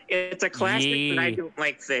 It's a classic, but I Yee. don't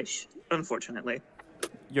like fish, unfortunately.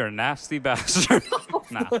 You're a nasty bastard.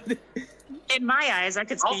 nah. In my eyes, I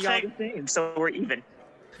could I'll see y'all take- the same, so we're even.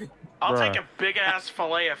 I'll Bruh. take a big ass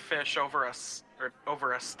fillet of fish over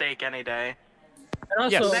a steak any day. And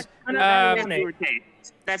also, Yes. kind Um, of That's your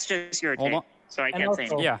taste. That's just your Hold on. taste. So I And can't say.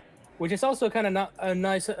 also- Yeah. which is also kind of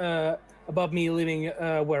nice about me living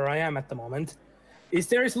where I am at the moment, is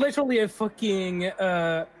there is literally a fucking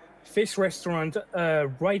fish restaurant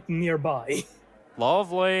right nearby.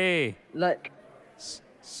 Lovely. Like,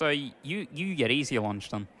 So you get easy lunch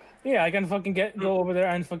then. Yeah, I can fucking go over there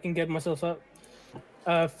and fucking get myself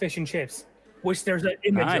a fish and chips, which there's an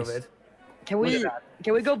image Nice. of it. can Look we at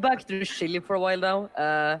can we go back to the chili for a while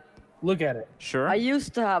now? Look at it. Sure. I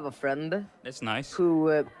used to have a friend It's nice.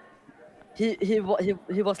 who he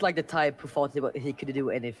was like the type who thought he could do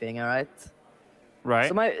anything. All right. Right.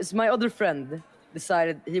 So my other friend,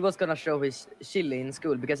 decided he was gonna show his chili in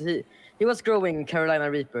school because he was growing Carolina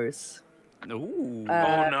Reapers. Ooh.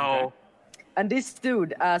 Oh no. And this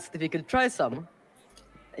dude asked if he could try some.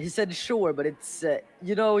 He said sure, but it's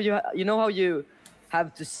you know how you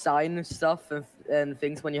have to sign stuff and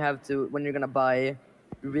things when you're gonna buy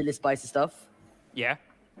really spicy stuff. Yeah.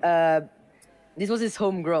 This was his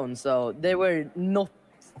homegrown, so they were not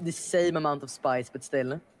the same amount of spice, but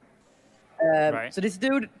still. Right. So this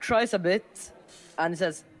dude tries a bit, and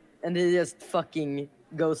he just fucking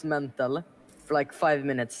goes mental for like 5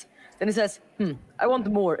 minutes. Then he says, I want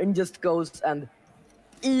more, and just goes and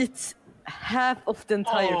eats half of the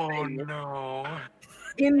entire Oh thing no.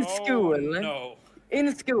 in school. No.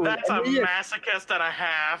 In school. That's a and we just- masochist and a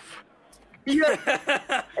half.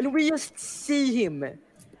 and we just see him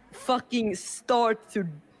fucking start to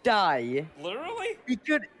die. Literally? He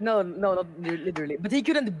could not literally, but he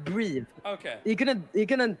couldn't breathe. Okay. He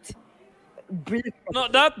couldn't breathe. No,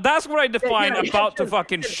 that's what I define Yeah, about to yeah.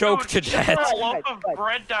 fucking choke to Dude, just death. a lump of Right.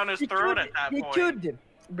 bread down his throat at that he point. could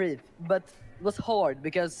breathe, but it was hard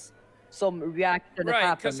because some reaction Right,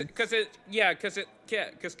 happened.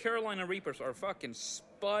 because Carolina Reapers are fucking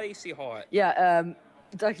spicy hot. Yeah,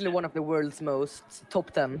 it's actually one of the world's most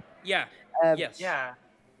top 10. Yeah. Um, Yes. Yeah.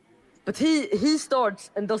 But he starts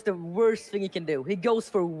and does the worst thing he can do. He goes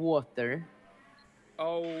for water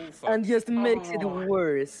Oh fuck. and just makes it Oh.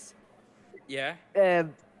 worse. Yeah.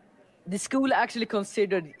 The school actually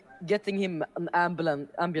considered getting him an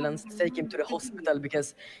ambulance to take him to the hospital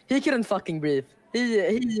because he couldn't fucking breathe.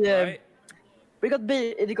 Right. It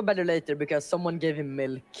got better later because someone gave him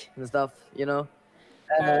milk and stuff, you know.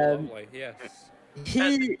 Oh, lovely. Yes.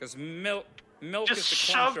 He Because milk Just is the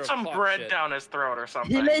shoved clincher some of bread shit. down his throat or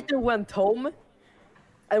something. he later went home,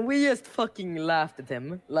 and we just fucking laughed at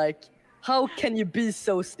him. Like, how can you be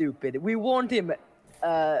so stupid? We warned him.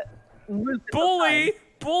 Multiple times.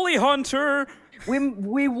 Bully hunter.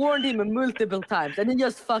 We warned him multiple times, and he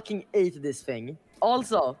just fucking ate this thing.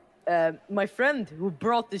 Also, my friend who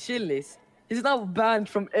brought the chilies, he's now banned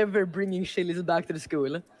from ever bringing chilies back to the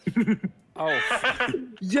school. Oh.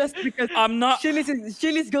 Just because I'm not-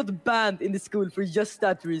 chilies got banned in the school for just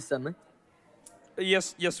that reason.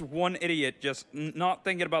 Yes, one idiot just not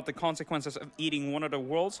thinking about the consequences of eating one of the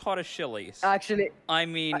world's hottest chilies. Actually, I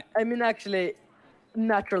mean, I mean actually,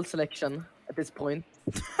 natural selection at this point.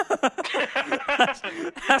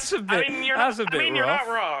 that's a bit. You're that's not, a bit you're rough.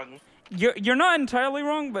 not wrong. You're not entirely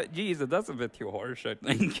wrong, but Jesus, that's a bit too harsh. I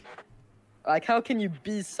think. Like, how can you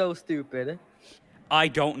be so stupid? I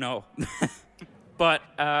don't know. But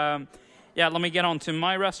yeah, let me get on to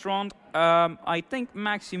my restaurant. I think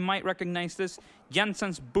Max, you might recognize this,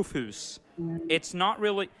 Jensen's Buffhus. It's not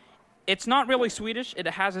really Swedish. It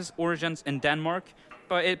has its origins in Denmark,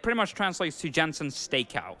 but it pretty much translates to Jensen's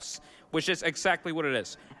Steakhouse, which is exactly what it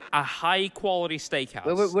is: a high-quality steakhouse.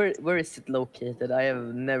 Where is it located? I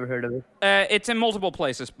have never heard of it. It's in multiple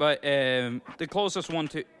places, but the closest one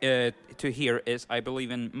to here is, I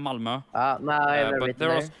believe, in Malmö. No, I have never But written there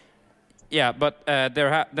there. are, yeah, but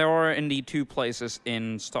there are indeed 2 places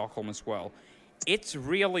in Stockholm as well. It's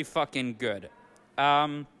really fucking good.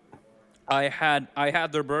 I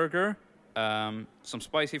had their burger, some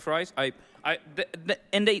spicy fries.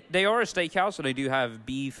 And they are a steakhouse, so they do have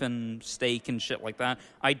beef and steak and shit like that.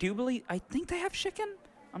 I think they have chicken.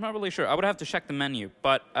 I'm not really sure. I would have to check the menu,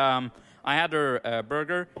 but I had their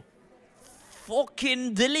burger.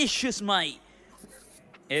 Fucking delicious, mate.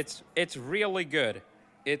 It's really good.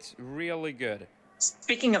 It's really good.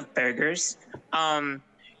 Speaking of burgers,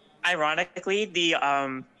 ironically,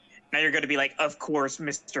 now you're gonna be like, of course,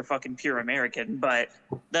 Mr. fucking Pure American, but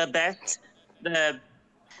the best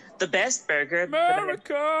burger,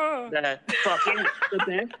 America.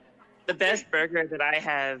 the best burger that I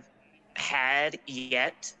have had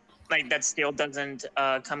yet, like that still doesn't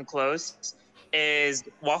come close, is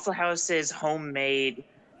Waffle House's homemade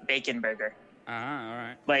bacon burger. All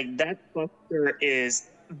right. Like, that burger is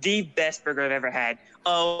the best burger I've ever had.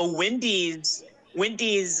 Wendy's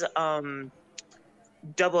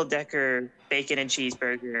double-decker bacon and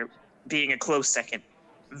cheeseburger being a close second.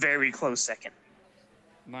 Very close second.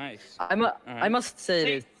 Nice. I must say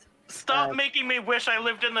See, this. Stop making me wish I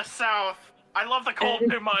lived in the South. I love the cold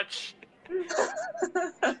too much.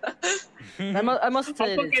 I must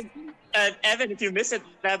say I'll this. fucking, Evan, if you miss it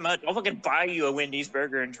that much, I'll fucking buy you a Wendy's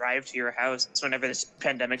burger and drive to your house whenever this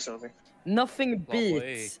pandemic's over. Nothing Lovely.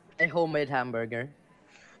 beats a homemade hamburger.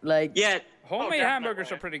 Like, Yeah, Homemade definitely.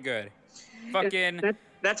 hamburgers are pretty good. Fucking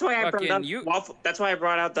that's why I brought Fucking up you- That's why I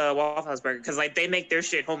brought out the Waffle House burger, because like they make their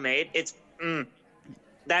shit homemade. It's Yeah.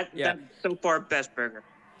 that's so far best burger.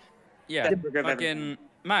 yeah, Best burger I've ever fucking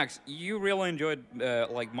Max, you really enjoyed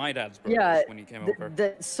like my dad's burgers Yeah, when you came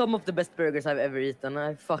over. some of the best burgers I've ever eaten.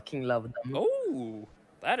 I fucking love them. Oh,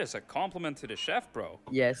 that is a compliment to the chef, bro.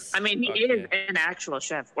 Yes. I mean, he is an actual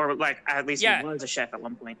chef, or like at least Yeah. he was a chef at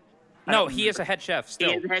one point. I No, don't he is a head chef still.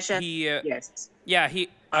 He is a head chef. He, Yes. yeah, he.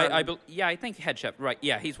 Um, I think head chef. Right.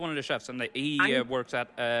 Yeah, he's one of the chefs, and he I- works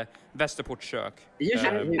at Vesterport Kök. You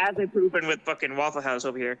should- As I've proven with fucking Waffle House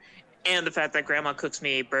over here, and the fact that Grandma cooks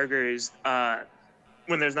me burgers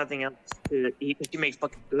when there's nothing else to eat, she makes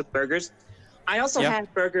fucking good burgers. I also Yeah.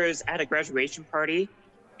 had burgers at a graduation party,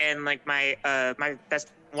 and like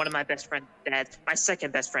one of my best friend's dad, my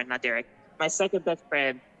second best friend, not Derek, my second best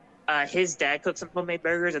friend, his dad cooked some homemade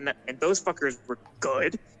burgers, and those fuckers were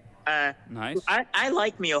good. Nice. I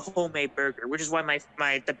like me a homemade burger, which is why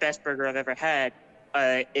the best burger I've ever had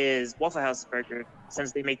is Waffle House burger,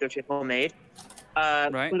 since they make their shit homemade.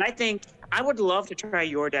 Right. But I think I would love to try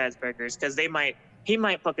your dad's burgers because he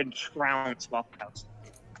might fucking trounce Waffle House.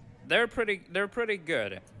 They're pretty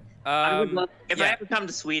good. I would love if I yeah. ever come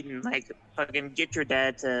to Sweden, like fucking get your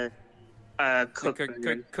dad to cook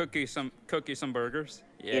burgers. Cook you some burgers.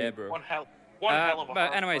 Yeah, Yeah. bro. One hell of a but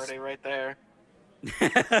house anyways. party right there.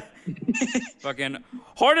 Fucking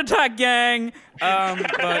heart attack gang.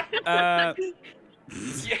 But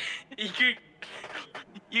Yeah,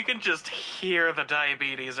 you can just hear the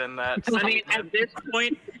diabetes in that. I mean, at this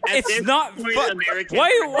point, it's not. American.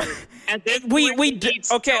 Why? At this We point, d-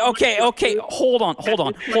 eats okay so much okay. food. Hold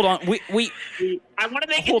on. We I want to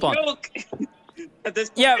make Hold a on. joke. At this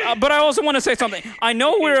point, yeah, but I also want to say something. I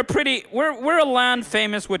know we're a land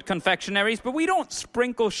famous with confectionaries, but we don't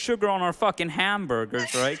sprinkle sugar on our fucking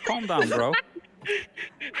hamburgers, right? Calm down, bro.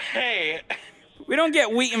 Hey, We don't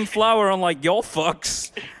get wheat and flour on like y'all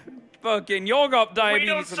fucks. Fucking y'all got we diabetes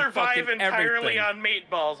don't and survive fucking entirely everything. on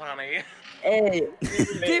meatballs, honey. Hey,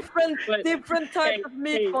 different type hey, of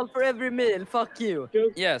meatball for every meal. Fuck you.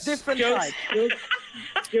 Yes. Different Jokes, type.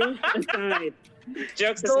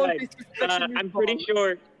 jokes Don't aside, disrespect the I'm pretty meatball.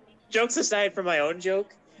 sure. Jokes aside from my own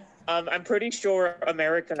joke, I'm pretty sure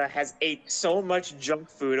America has ate so much junk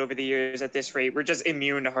food over the years at this rate. We're just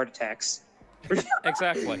immune to heart attacks.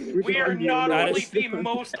 Exactly. We are not That only is- the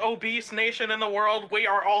most obese nation in the world, we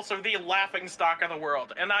are also the laughing stock of the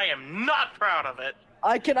world, and I am not proud of it.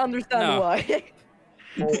 I can understand No. why.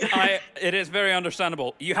 It is very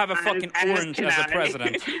understandable. You have a fucking As orange as a can I.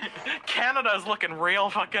 president. Canada's looking real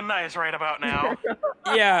fucking nice right about now.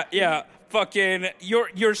 Yeah. Fucking your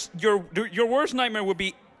worst nightmare would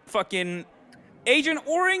be fucking Agent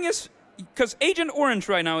Orange because Agent Orange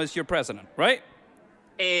right now is your president, right?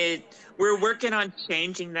 We're working on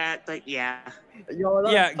changing that, but yeah. Yo,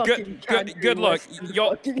 that Yeah, fucking good luck. Kanye West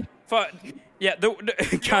Y'all, fucking- yeah, The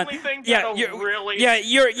can't- only thing yeah, that'll you're, really yeah,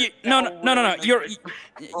 no.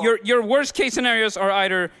 Your worst case scenarios are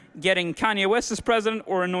either getting Kanye West as president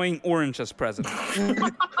or annoying Orange as president.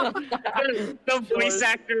 The voice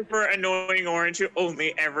actor for Annoying Orange who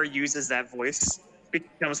only ever uses that voice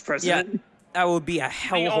becomes Yeah, president. that would be a the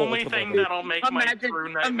hellhole. only to thing live with. that'll make my Imagine- true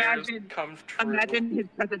nightmares imagine- come true. Imagine his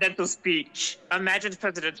presidential speech. Imagine his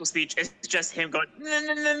presidential speech is just him going. "Nah,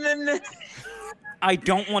 nah, nah, nah, nah." I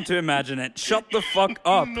don't want to imagine it. Shut the fuck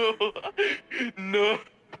up. No.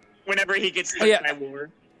 Whenever he gets hit Oh, yeah. by war.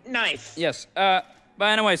 Knife. Yes. But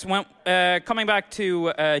anyways, when coming back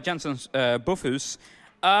to Jensen's Buffhus,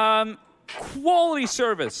 quality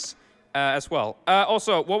service as well.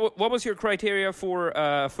 Also, what was your criteria for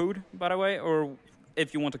food, by the way, or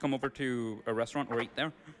if you want to come over to a restaurant or eat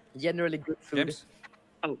there, Generally good food. James?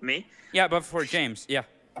 Oh, me? Yeah, but for James, yeah,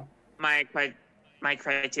 My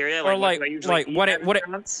criteria, Or like, what do I usually like eat what at it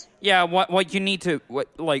restaurants? yeah. What you need to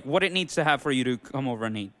what it needs to have for you to come over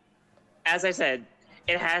and eat. As I said,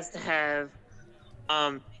 it has to have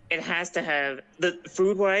the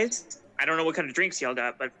food wise. I don't know what kind of drinks y'all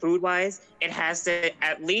got, but food wise, it has to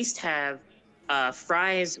at least have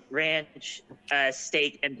fries, ranch,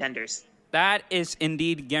 steak, and tenders. That is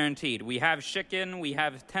indeed guaranteed. We have chicken, we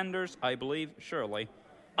have tenders, I believe, surely.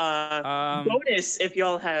 Bonus if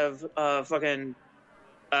y'all have fucking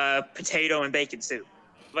potato and bacon soup.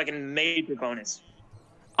 Fucking major bonus.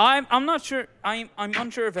 I'm not sure. I'm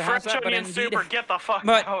unsure if it has French that, but onion indeed, soup or get the fuck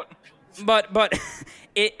but- out. but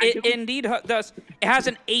it indeed does. It has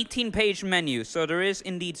an 18-page menu, so there is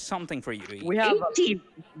indeed something for you to eat. We have 18.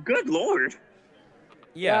 Good lord.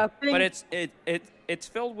 Yeah, I think- but it's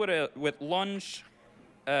filled with lunch.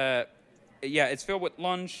 It's filled with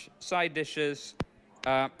lunch, side dishes,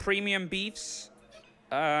 premium beefs.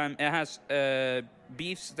 It has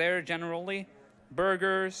beefs there generally,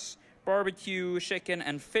 burgers, barbecue, chicken,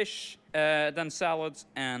 and fish. Then salads.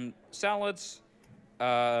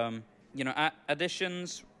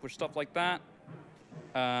 additions for stuff like that.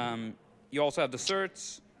 You also have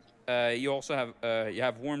desserts. You also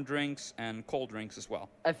have warm drinks and cold drinks as well.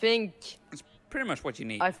 I think It's pretty much what you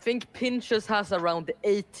need. Pinchos has around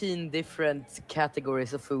 18 different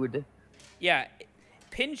categories of food. Yeah,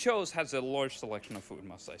 Pinchos has a large selection of food,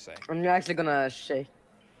 must I say. I'm actually gonna shake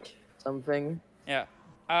something. Yeah.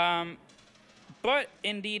 But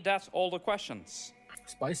indeed, that's all the questions.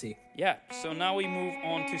 Spicy. Yeah, so now we move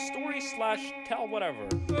on to story/tell whatever.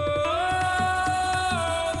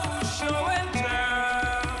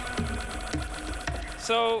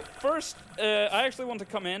 So first, I actually want to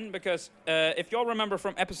come in because if y'all remember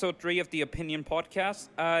from episode 3 of the Opinion podcast,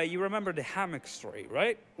 you remember the hammock story,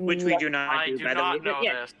 right? Which we do not I do, do by the not way. know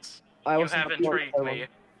Yeah, this. I You was have intrigued me.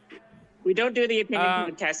 we don't do the opinion Uh,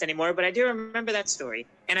 podcast anymore, but I do remember that story.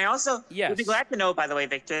 And I also would be Yes. glad to know, by the way,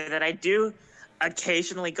 Victor, that I do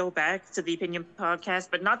occasionally go back to the opinion podcast,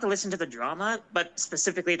 but not to listen to the drama, but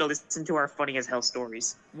specifically to listen to our funny as hell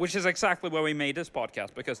stories. Which is exactly why we made this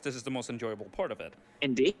podcast, because this is the most enjoyable part of it.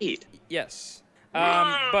 Indeed. Yes.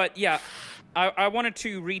 But yeah, I wanted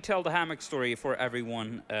to retell the hammock story for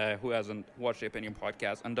everyone who hasn't watched the Opinion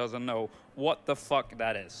podcast and doesn't know what the fuck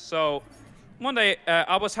that is. So one day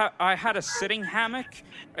I had a sitting hammock.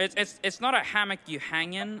 It's not a hammock you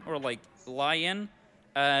hang in or like lie in.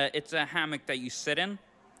 It's a hammock that you sit in.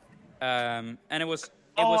 And it was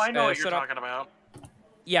I know what you're set up. talking about.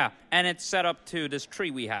 Yeah, and it's set up to this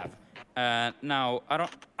tree we have. Now I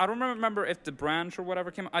don't remember if the branch or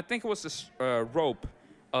whatever came. I think it was this rope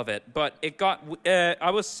of it, but it got.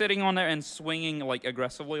 I was sitting on there and swinging like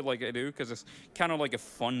aggressively, like I do, because it's kind of like a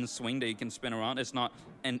fun swing that you can spin around. It's not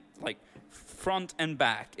and like front and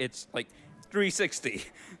back. It's like 360.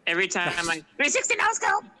 Every time I 360 no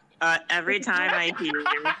scope. Every time I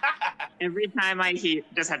hear,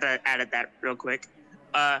 just had to add that real quick.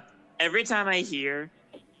 Every time I hear,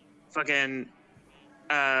 fucking,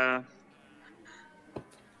 I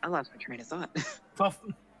lost my train of thought. Puff.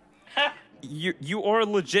 You are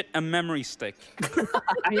legit a memory stick.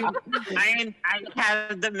 I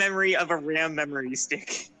have the memory of a RAM memory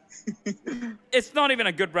stick. It's not even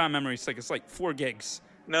a good RAM memory stick. It's like 4 gigs.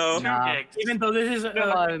 No. 2 gigs. Even though this is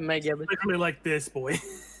Megabit. literally like this, boy.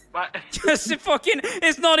 But Just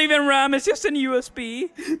it's not even RAM. It's just an USB.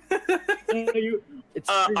 It's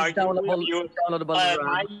arguably, downloadable my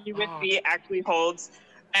RAM. USB actually holds.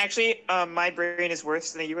 Actually, my brain is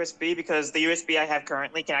worse than a USB because the USB I have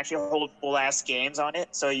currently can actually hold full ass games on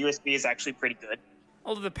it. So USB is actually pretty good.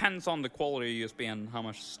 Well, it depends on the quality of USB and how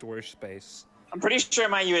much storage space. I'm pretty sure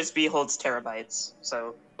my USB holds terabytes.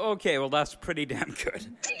 So Okay, well that's pretty damn good.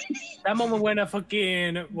 That moment when a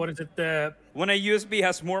fucking When a USB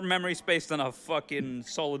has more memory space than a fucking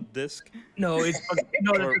solid disk or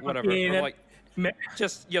whatever, or like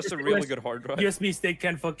just a really good hard drive. USB stick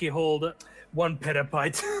can fucking hold 1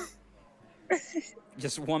 petabyte.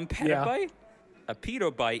 Just 1 petabyte? A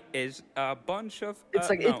petabyte is a bunch of. It's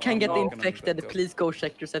like no, it can I'm get not gonna infected. look that Please go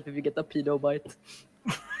check yourself if you get a pedobite.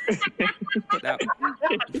 up.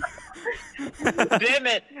 damn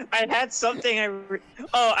it! I had something. I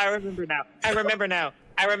remember now. I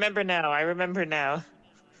remember now.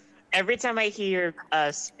 Every time I hear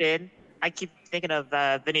spin, I keep thinking of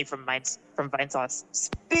Vinny from Vinesauce.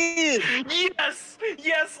 Spin.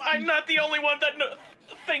 yes, I'm not the only one that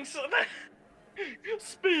thinks of that.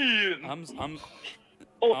 Spin.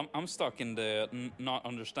 I'm stuck in the not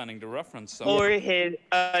understanding the reference. So. Or his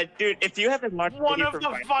dude. If you haven't watched One Vinny of from the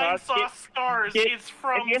Vinesauce stars is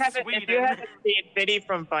from if you haven't Sweden. seen Vinny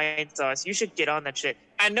from Vinesauce, you should get on that shit.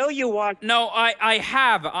 I know you watch. No, I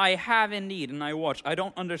have indeed, and I watched. I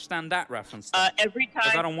don't understand that reference. though. Every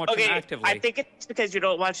time. I don't watch him actively. I think it's because you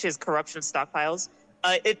don't watch his corruption stockpiles.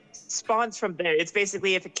 It spawns from there. It's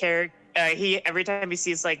basically if a character, every time he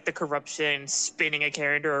sees like the corruption spinning a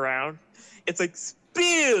character around, it's like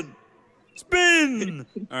spin.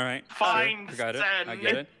 All right. Fine, Sure, I got it. I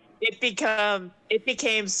get it. It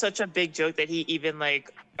became such a big joke that he even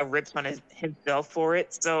like rips on himself for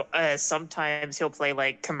it. So sometimes he'll play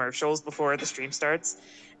like commercials before the stream starts,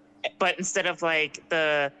 but instead of like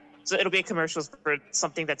so it'll be commercials for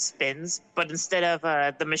something that spins, but instead of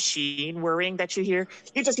the machine whirring that you hear,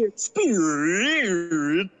 you just hear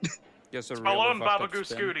spin. Just a real Hello, fucked Baba up Goose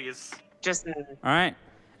spin. Scooties. Just All right.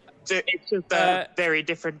 it's just a very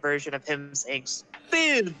different version of him saying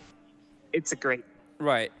spin. It's a great.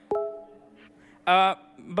 Right.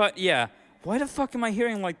 But yeah, why the fuck am I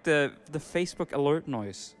hearing like the Facebook alert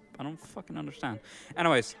noise? I don't fucking understand.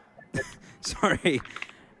 Anyways, sorry.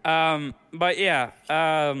 But yeah.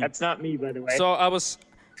 That's not me, by the way. So I was.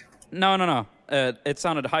 No. It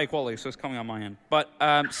sounded high quality, so it's coming on my end. But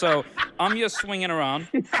so I'm just swinging around.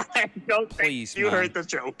 I don't Please, think you man. heard the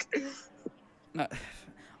joke. No,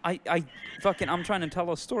 I'm trying to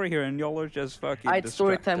tell a story here, and y'all are just fucking. Alright,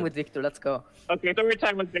 story time distracted. with Victor. Let's go. Okay, story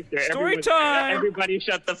time with Victor. Story time! Everybody,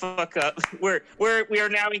 shut the fuck up. We are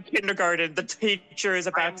now in kindergarten. The teacher is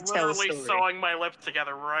about I'm to tell a literally story. sewing my lips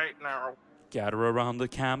together right now. Gather around the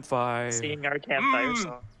campfire. Singing our campfire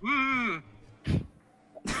song. Mmm.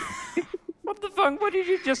 What the fuck? What did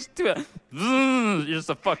you just do? Just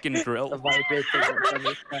a fucking A drill. vibrator.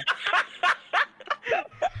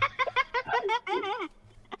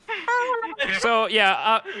 So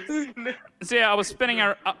yeah, I was spinning.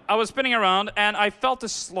 I was spinning around, and I felt a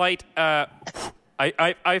slight.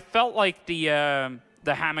 I felt like the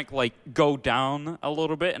hammock like go down a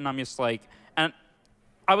little bit, and I'm just like, and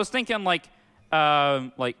I was thinking like,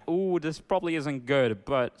 ooh, this probably isn't good,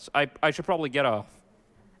 but I should probably get off.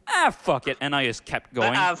 Fuck it, and I just kept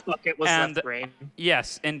going. Fuck it, was And- left brain.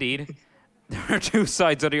 Yes, indeed. There are two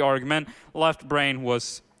sides of the argument. Left brain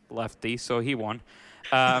was lefty, so he won.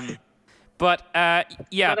 But yeah,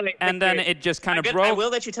 By the way, and then Victor, it just kind of I broke. will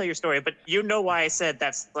let you tell your story, but you know why I said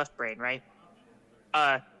that's left brain, right?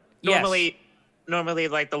 Yes. Normally,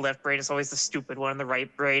 like the left brain is always the stupid one, and the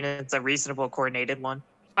right brain is a reasonable, coordinated one.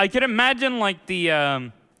 I could imagine like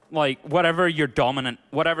the like whatever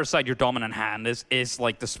side your dominant hand is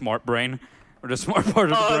like the smart brain or the smart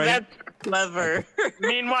part of the Oh, brain. that's clever.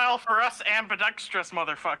 Meanwhile, for us ambidextrous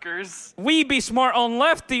motherfuckers, We be smart on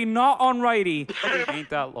lefty, not on righty. Ain't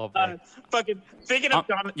that lovely? Fucking speaking of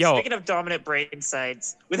dominant brain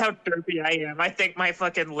sides, with how derpy I am, I think my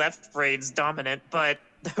fucking left brain's dominant, but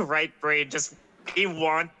the right brain just he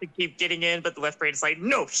wants to keep getting in, but the left brain's like,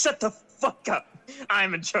 no, shut the fuck up.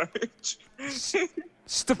 I'm in charge. so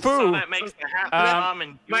Stafoo. that makes the hat mom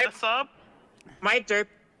and you my- the sub. My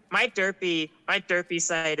derpy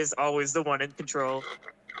side is always the one in control.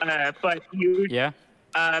 But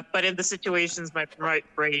in the situations my right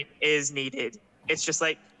brain is needed, it's just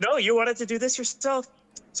like, no, you wanted to do this yourself.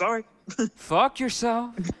 Sorry. Fuck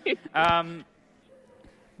yourself.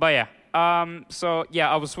 But yeah. So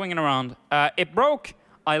yeah, I was swinging around. It broke.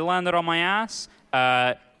 I landed on my ass.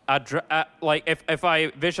 Like if I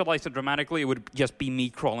visualized it dramatically, it would just be me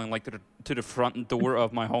crawling like to the front door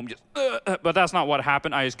of my home. Just, but that's not what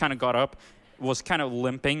happened. I just kind of got up, was kind of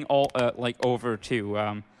limping all like over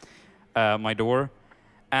to my door,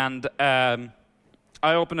 and I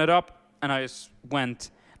opened it up and I just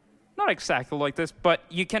went, not exactly like this, but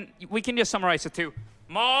we can just summarize it to,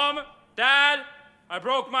 Mom, Dad, I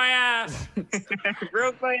broke my ass.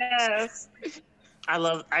 Broke my ass. I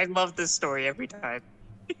love this story every time.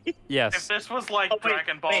 If Yes. this was like Oh, wait,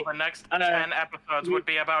 Dragon Ball, wait. the next 10 episodes would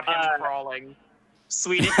be about him crawling.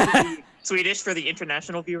 Swedish for the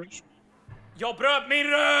international viewers. Jag bröt min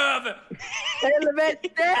röv! Helvete!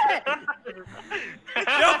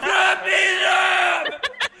 Jag bröt min röv!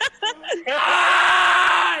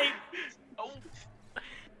 Aj!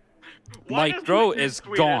 Why Mike does Dro Mr. is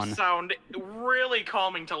Swedish gone. sound really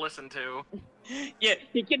calming to listen to. Yeah,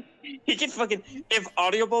 he can fucking. If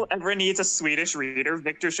Audible ever needs a Swedish reader,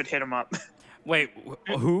 Victor should hit him up. Wait,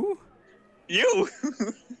 who? You.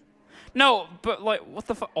 No, but like, what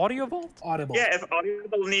the fuck? Audio Vault? Audible. Yeah, if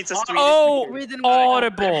Audible needs a Swedish Oh, reader. Sweden-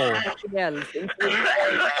 Audible. Nothing else. In Sweden,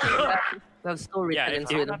 we have story Yeah, in if-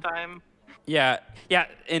 Sweden. Time. Yeah.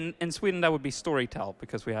 In Sweden, that would be Storytel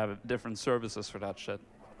because we have different services for that shit.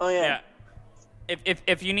 Oh Yeah.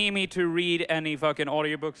 If you need me to read any fucking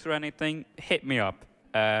audiobooks or anything, hit me up.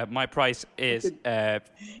 My price is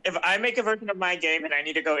If I make a version of my game and I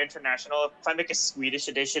need to go international, if I make a Swedish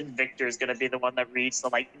edition, Victor is gonna be the one that reads the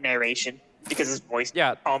like narration because his voice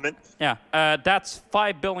Yeah. is common. that's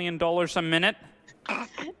 $5 billion a minute.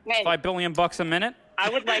 Hey, $5 billion a minute. I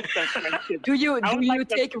would like the friendship. Do you I would like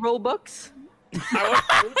the- take Robux?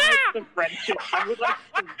 I would like the friendship. I would like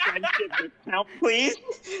the friendship discount, please.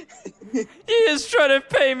 He is trying to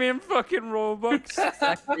pay me in fucking Robux.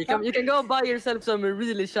 Exactly. You can go buy yourself some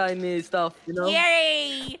really shiny stuff, you know?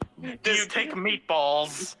 Yay! Do you take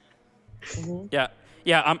meatballs? Yeah.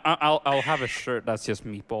 I'll have a shirt that's just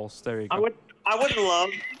meatballs. There you go. I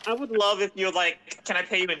would love if you're like, can I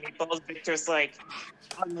pay you in meatballs? Victor's like,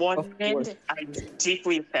 on one Of course. end, I'm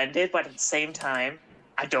deeply offended, but at the same time,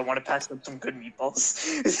 I don't want to pass up some good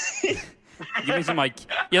meatballs. Give me some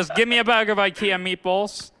just give me a bag of IKEA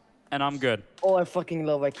meatballs, and I'm good. Oh, I fucking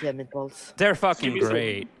love IKEA meatballs. They're fucking me some-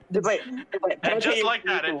 great. wait, can I pay And just you like in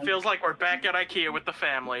that, it meatballs? feels like we're back at IKEA with the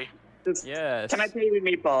family. Yes. Can I pay you in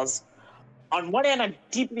meatballs? On one hand, I'm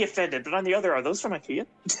deeply offended, but on the other, are those from IKEA?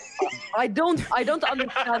 I don't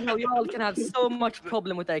understand how y'all can have so much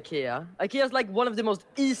problem with IKEA. IKEA is like one of the most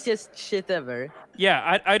easiest shit ever.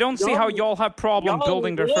 Yeah, I don't see how y'all have problem Y'all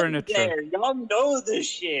building their live furniture. there. Y'all know this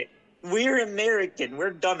shit. We're American.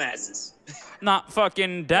 We're dumbasses. Not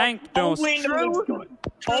fucking dank, no. All we know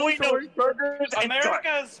is burgers and dark.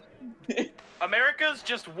 America's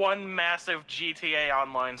just one massive GTA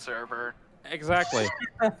Online server. Exactly.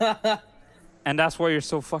 And that's why you're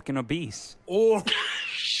so fucking obese. Oh,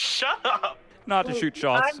 Shut up. Not to shoot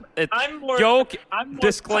shots. I'm more, Joke. I'm more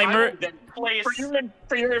Disclaimer. proud than- Place,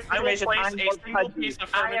 For your I will information, place I'm a more single pudgy. piece of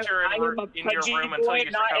I am- furniture I am a in your pudgy room until boy,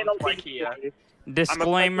 you not come an to obese IKEA. boy.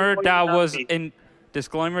 Disclaimer, I'm a that fucking was Nazi.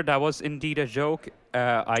 disclaimer, that was indeed a joke.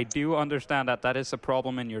 I do understand that that is a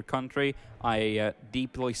problem in your country. I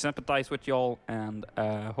deeply sympathize with y'all and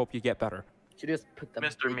hope you get better. Should just put them.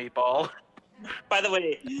 Mr. Meatball. By the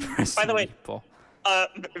way, People.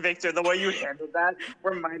 Victor, the way you handled that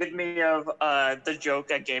reminded me of the joke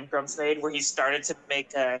that Game Grumps made, where he started to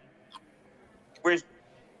make where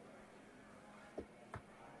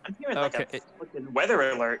I'm hearing like Okay, a fucking weather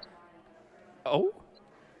alert. Oh,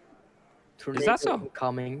 Tornado is that so?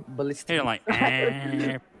 Coming. Ballistic. you're like.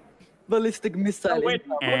 Ballistic missile. Oh, wait,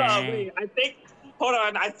 hold on, Eh. wait.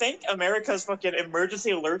 I think America's fucking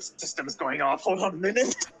emergency alert system is going off. Hold on a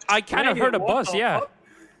minute. I kind of Wait, heard a what buzz. the Yeah, fuck?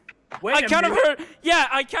 Wait I a kind of minute. heard. Yeah,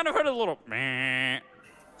 I kind of heard a little. Meh.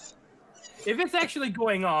 If it's actually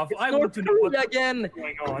going off, I North want to know what's Korea again.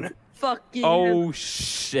 going on. Fucking. Oh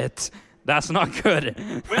shit, that's not good.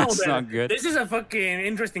 Well, That's then, not good. This is a fucking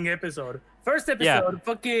interesting episode. First episode, Yeah.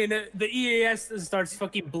 fucking the EAS starts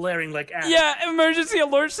fucking blaring like ass. Yeah, emergency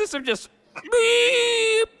alert system just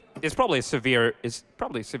beep. It's probably a severe. It's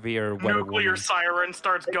probably a severe weather Nuclear warning. siren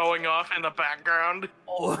starts going off in the background.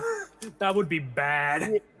 Oh, that would be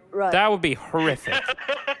bad. Right. That would be horrific.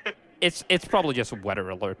 It's probably just a weather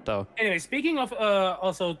alert though. Anyway, speaking of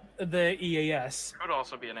also the EAS, Could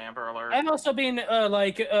also be an Amber Alert. I've also been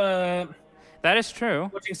That is true.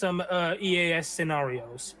 watching some EAS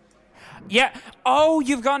scenarios. Yeah. Oh,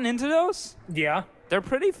 you've gotten into those? Yeah. They're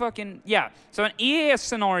pretty fucking yeah. So an EAS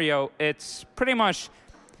scenario, it's pretty much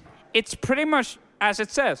as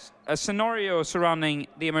it says, a scenario surrounding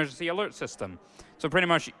the emergency alert system. So pretty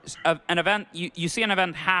much an event you see an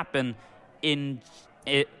event happen in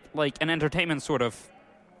it like an entertainment sort of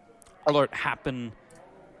alert happen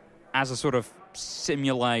as a sort of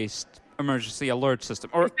simulated emergency alert system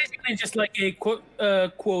or It's basically just like a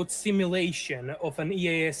quote simulation of an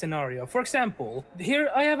EAS scenario. For example, here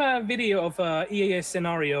I have a video of a EAS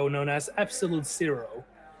scenario known as Absolute Zero,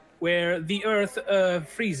 where the Earth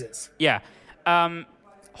freezes. yeah.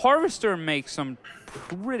 Harvester makes some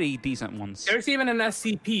pretty decent ones. There's even an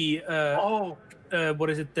SCP. What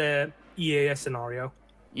is it? The EAS scenario.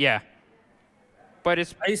 Yeah. But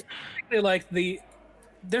it's It's basically like the.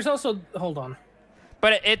 There's also hold on.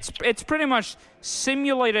 But it's pretty much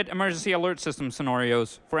simulated emergency alert system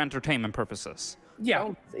scenarios for entertainment purposes. Yeah,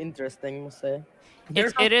 It's interesting, must say.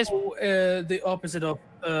 there's it is- also, the opposite of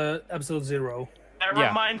Absolute Zero. That Yeah.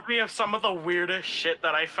 reminds me of some of the weirdest shit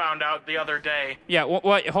that I found out the other day. Yeah,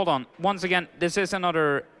 wait, hold on. Once again, this is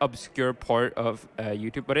another obscure part of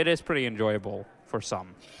YouTube, but it is pretty enjoyable for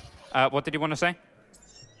some. What did you want to say?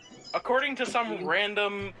 According to some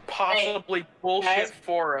random, possibly bullshit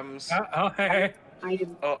forums. Hey.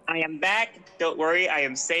 I am back. Don't worry, I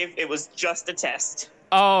am safe. It was just a test.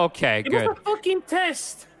 Oh, okay, It was good. a fucking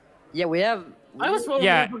test. Yeah, we have. I was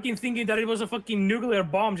Yeah. fucking thinking that it was a fucking nuclear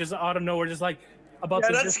bomb just out of nowhere, just like about Yeah,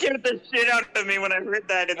 to. that just- scared the shit out of me when I heard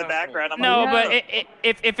that in the background. I'm No, like, but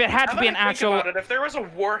if it had to Now be that an I think actual about it, if there was a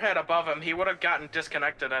warhead above him, he would have gotten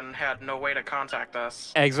disconnected and had no way to contact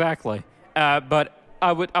us. exactly. But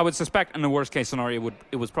I would suspect in the worst case scenario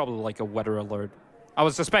it was probably like a weather alert. I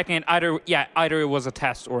was suspecting it either it was a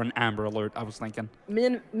test or an Amber Alert. I was thinking. Me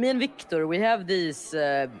and Victor, we have these.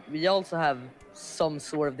 We also have some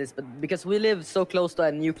sort of this, but because we live so close to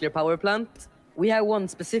a nuclear power plant, we have one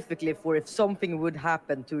specifically for if something would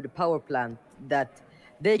happen to the power plant that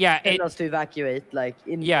they Yeah, can it- tell us to evacuate. Like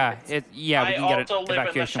in Yeah, we I can get also an live in the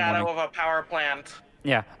evacuation shadow warning. of a power plant.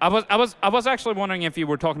 Yeah, I was actually wondering if you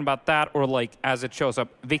were talking about that or like as it shows up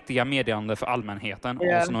viktiga meddelande för allmänheten,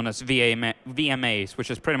 Yeah. also known as VMAs, which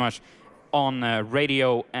is pretty much on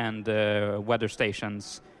radio and weather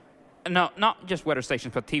stations. No, not just weather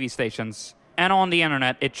stations, but TV stations. And on the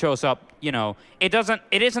internet, it shows up. You know, it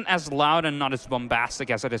isn't as loud and not as bombastic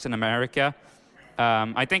as it is in America.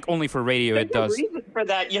 I think only for radio it there's no does. reason for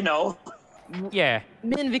that, you know. Yeah.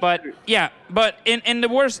 Me and Victor. But in the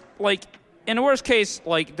worst, like in the worst case,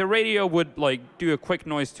 like, the radio would, like, do a quick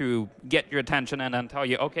noise to get your attention and then tell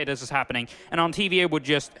you, okay, this is happening. And on TV, it would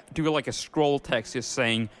just do, like, a scroll text just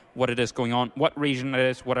saying what it is going on, what region it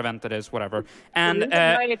is, what event it is, whatever. And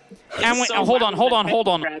hold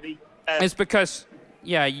on. It's because,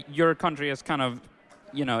 yeah, your country is kind of,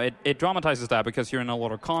 you know, it dramatizes that because you're in a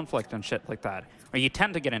lot of conflict and shit like that. Or you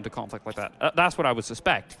tend to get into conflict like that. That's what I would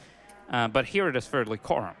suspect. But here it is fairly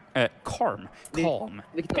calm. Victor.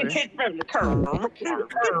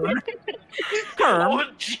 Oh,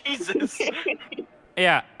 Jesus.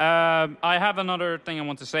 Yeah, I have another thing I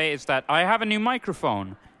want to say is that I have a new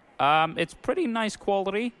microphone. It's pretty nice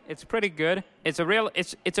quality. It's pretty good. It's a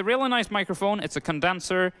really nice microphone. It's a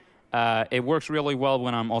condenser. It works really well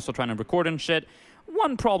when I'm also trying to record and shit.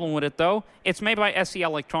 One problem with it though, it's made by SE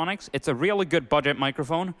Electronics. It's a really good budget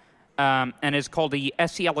microphone, and it's called the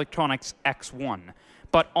SE Electronics X1.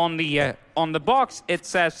 But on the box it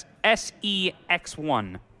says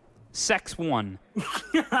SEX1, Sex 1.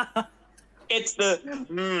 It's the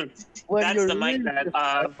that's the mic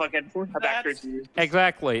that fucking actors use.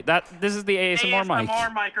 Exactly. This is the ASMR mic.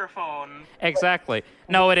 ASMR microphone. Exactly.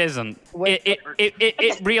 No, it isn't.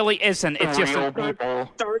 It really isn't. It's just Real people.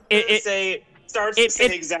 Starts to say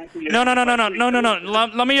exactly. No.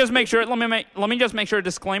 Let me just make sure. Let me just make sure.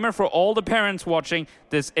 Disclaimer for all the parents watching: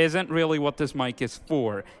 this isn't really what this mic is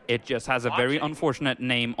for. It just has a very unfortunate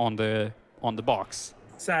name on the box.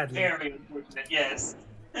 Sadly. Very unfortunate. Yes.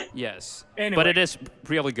 Yes. Anyway. But it is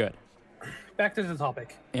really good. Back to the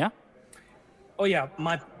topic. Yeah. Oh yeah,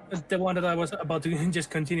 the one that I was about to just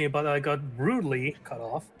continue, but I got rudely cut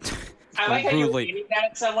off. I like how you were Brutally. aiming that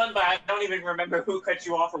at someone, but I don't even remember who cut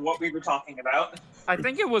you off or what we were talking about. I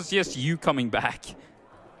think it was just you coming back.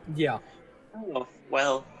 Yeah. Oh,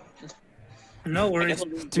 well. No I worries. guess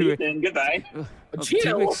we'll Do it. then. Goodbye.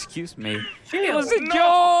 Chill. Do excuse me. It Chill. was a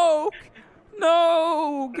joke.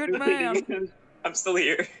 No, good man. I'm still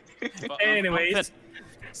here. Anyways,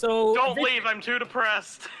 so Don't leave, I'm too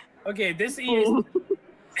depressed. okay, this is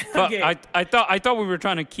But okay. I thought we were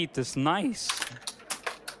trying to keep this nice.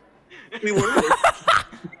 We were.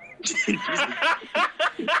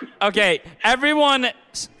 Okay, everyone,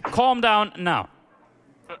 calm down now.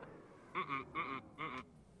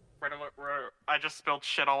 I just spilled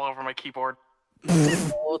shit all over my keyboard.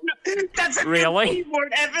 That's a Really? good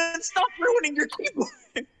keyboard, Evan. Stop ruining your keyboard.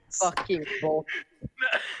 Fucking bull.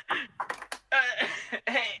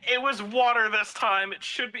 Hey, it was water this time. It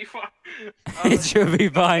should be fine. It should be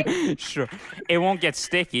fine. Sure. It won't get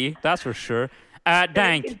sticky, that's for sure.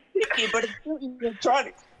 Dank. It's sticky, but it's still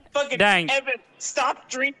electronic. Fucking Dang. Evan, stop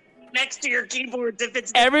drinking next to your keyboards if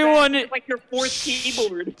it's Everyone- it's like your fourth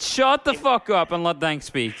keyboard. Shut the fuck up and let Dank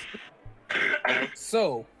speak.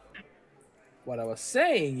 So, what I was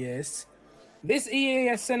saying is, this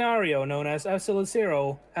EAS scenario known as Absolute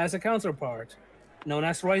Zero has a counterpart known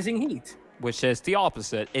as Rising Heat. Which is the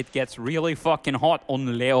opposite. It gets really fucking hot on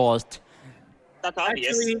Leost. That's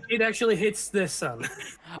obvious. Actually, it actually hits the sun.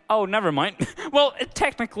 Oh, never mind. Well,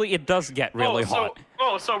 technically it does get really hot.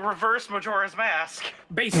 So reverse Majora's Mask.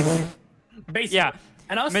 Basically. Yeah.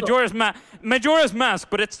 And also, Majora's Mask,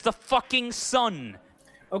 but it's the fucking sun.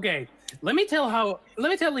 okay, let me tell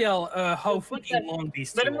y'all how fucking long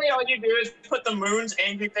these two Literally, are. all you do is put the moon's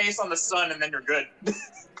angry face on the sun, and then you're good.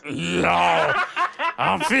 No,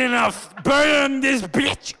 I'm finna burn this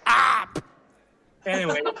bitch up.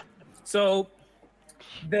 Anyway, so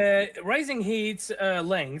the Rising Heat's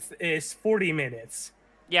length is 40 minutes.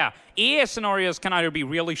 Yeah, EA scenarios can either be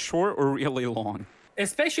really short or really long.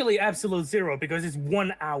 Especially Absolute Zero, because it's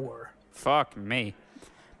 1 hour. Fuck me.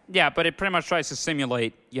 Yeah, but it pretty much tries to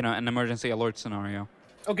simulate, an emergency alert scenario.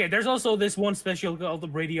 Okay, there's also this one special called the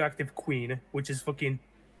Radioactive Queen, which is fucking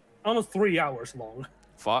almost 3 hours long.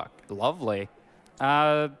 Fuck, lovely.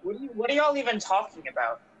 What are y'all even talking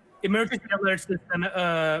about? Emergency alert system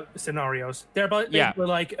scenarios. They're about Yeah. they're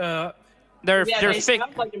like They're They fake.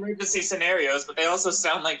 sound like emergency scenarios, but they also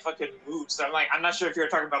sound like fucking moves. So I'm not sure if you're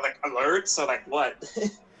talking about like alerts or like what.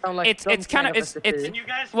 Sound like It's some kinda- kind of it's- SCP. Can you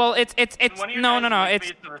guys? Well, it's one of you no. guys link me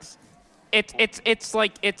to this?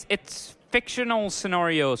 It's fictional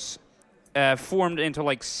scenarios formed into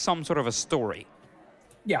like some sort of a story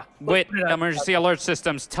yeah. with emergency alert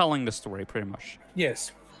systems telling the story, pretty much.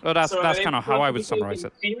 Yes. So that's So are they kind of how I would supposed to be summarize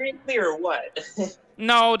it. taken seriously or what?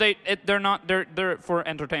 No, they're not. They're for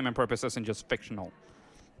entertainment purposes and just fictional.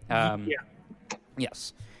 Yeah.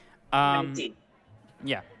 Yes. 19.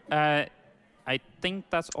 Yeah. I think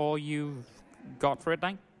that's all you've got for it,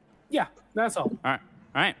 Dang. Yeah, that's all. All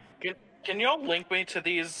right. Can y'all link me to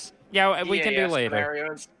these? Yeah, we can do EAS later.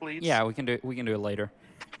 Scenarios, please. Yeah, we can do it later.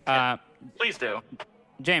 Please do.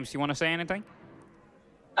 James, you want to say anything?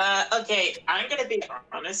 Okay, I'm gonna be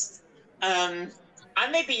honest. I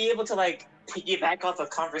may be able to like piggyback off of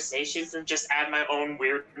conversations and just add my own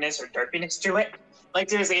weirdness or derpiness to it. Like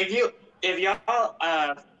seriously, if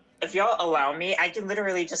y'all allow me, I can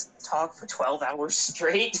literally just talk for 12 hours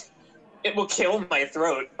straight. It will kill my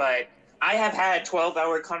throat, but I have had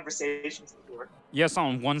 12-hour conversations before. Yes,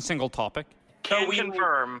 on one single topic. Can we-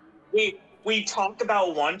 confirm. We talk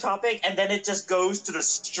about one topic and then it just goes to the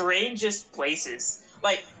strangest places.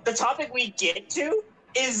 Like the topic we get to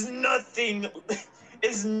is nothing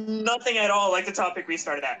at all like the topic we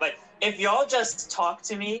started at. Like if y'all just talk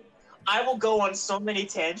to me, I will go on so many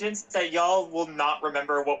tangents that y'all will not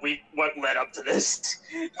remember what led up to this.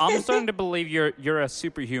 I'm starting to believe you're a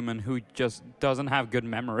superhuman who just doesn't have good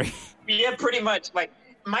memory. Yeah, pretty much. Like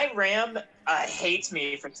my RAM hates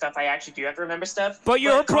me for stuff I actually do have to remember stuff. But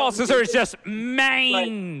your processor is just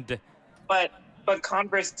maned. But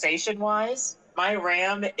conversation-wise, my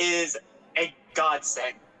RAM is a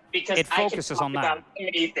godsend because It focuses I on can talk about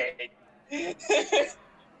anything.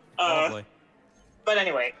 Lovely. But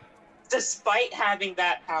anyway, despite having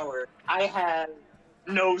that power, I have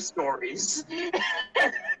no stories.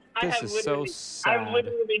 This is so I've sad.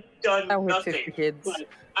 literally done I'm with 50 nothing. kids. But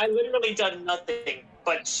I literally done nothing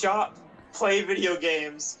but shop, play video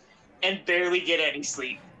games, and barely get any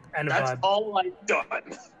sleep. And That's vibe. all I've done.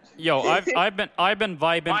 Yo, I've been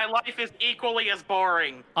vibing. My life is equally as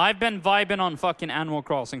boring. I've been vibing on fucking Animal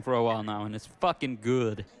Crossing for a while now, and it's fucking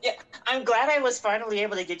good. Yeah, I'm glad I was finally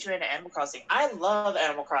able to get you into Animal Crossing. I love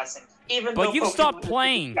Animal Crossing, even But though you've Pokemon stopped has been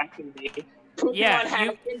playing. distracting me. Pokemon Yeah,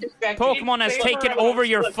 has been distracting me. Pokemon has For taken the- over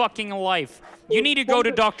your look, fucking life. You need to go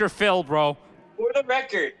to Dr. Phil, bro. For the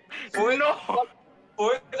record, for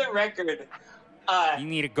the record, You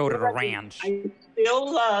need to go to the for record, ranch. I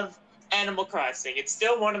still love Animal Crossing. It's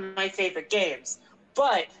still one of my favorite games.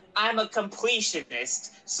 But I'm a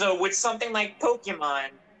completionist, so with something like Pokemon,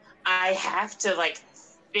 I have to like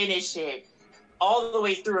finish it all the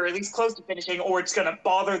way through, or at least close to finishing, or it's gonna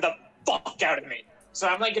bother the fuck out of me. So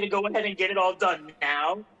I'm like gonna go ahead and get it all done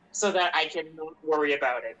now, so that I can not worry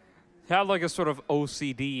about it. You have like a sort of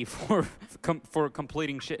OCD for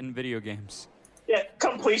completing shit in video games. Yeah,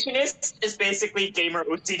 completionist is basically gamer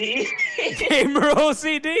OCD. Gamer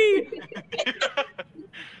OCD.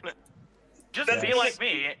 Just That's- be like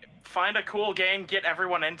me. Find a cool game, get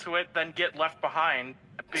everyone into it, then get left behind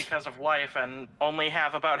because of life and only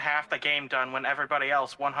have about half the game done when everybody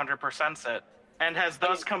else 100%s it. And has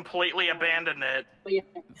thus completely abandoned it.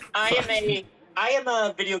 I am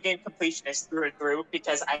a video game completionist through and through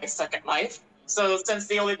because I suck at life. So since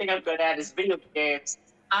the only thing I'm good at is video games,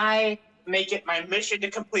 I make it my mission to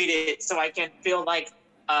complete it so I can feel like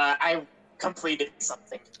I completed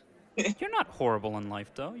something. You're not horrible in life,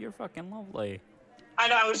 though. You're fucking lovely. I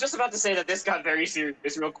know, I was just about to say that this got very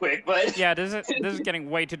serious real quick, but... Yeah, this is getting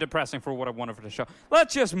way too depressing for what I wanted for the show.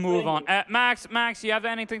 Let's just move on. Max, you have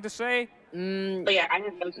anything to say? But yeah, I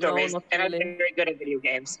have no stories, not and I'm really. very good at video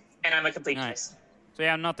games, and I'm a completionist. Nice. So you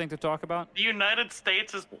have nothing to talk about? The United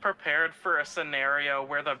States is prepared for a scenario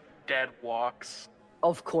where the dead walks.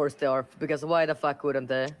 Of course they are, because why the fuck wouldn't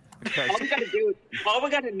they? Okay. All we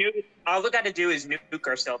gotta do is nuke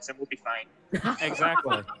ourselves, and we'll be fine.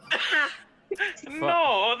 Exactly.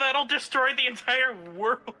 No, that'll destroy the entire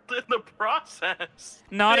world in the process.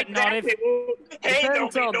 Not if Hey, there'll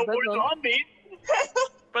Depends be on- no more depends on. zombies.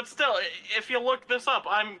 But still, if you look this up,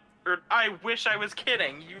 I wish I was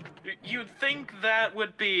kidding. You'd think that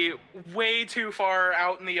would be way too far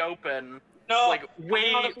out in the open. No, Like,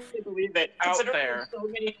 way I honestly believe it. out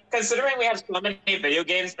Considering we have so many video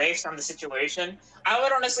games based on the situation, I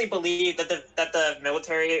would honestly believe that the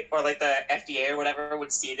military or like the FDA or whatever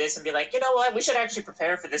would see this and be like, you know what, we should actually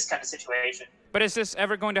prepare for this kind of situation. But is this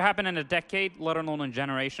ever going to happen in a decade, let alone a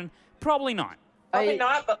generation? Probably not. Probably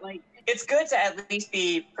not, but like it's good to at least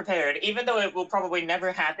be prepared, even though it will probably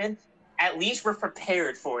never happen. At least we're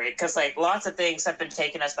prepared for it, because like lots of things have been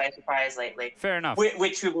taking us by surprise lately, Fair enough.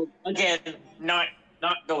 which we will again not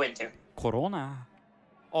go into. Corona.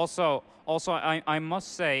 Also, I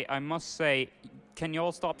must say, can you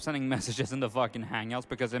all stop sending messages in the fucking Hangouts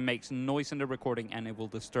because it makes noise in the recording and it will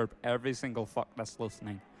disturb every single fuck that's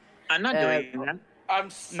listening. I'm not doing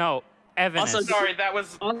that. No, Evan Also, is. Sorry, that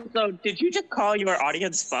was Also, did you just call your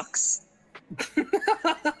audience fucks?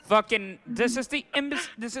 Fucking, this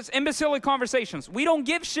is imbecile conversations. We don't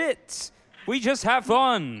give shits. We just have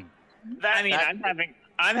fun. that. I mean,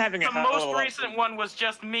 I'm having the a most recent one was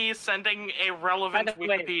just me sending a relevant By the way-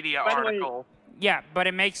 Wikipedia by the way- article. Yeah, but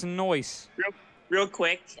it makes noise. Real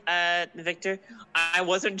quick, Victor, I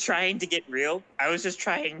wasn't trying to get real. I was just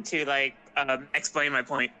trying to like explain my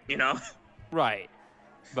point, you know. Right.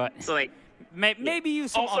 But So like, maybe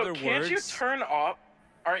use some Also, other can't words. you turn off?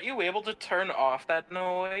 Aren't you able to turn off that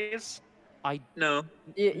noise? no.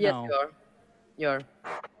 Yes, No. you are.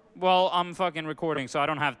 Well, I'm fucking recording, so I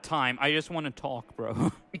don't have time. I just want to talk,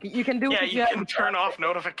 bro. You can do Yeah, it you can turn off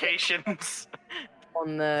notifications. on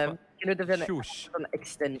you can do it Shush. an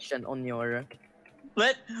extension on your.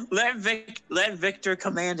 Let Victor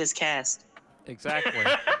command his cast. Exactly.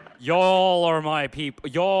 Y'all are my people.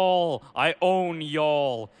 Y'all. I own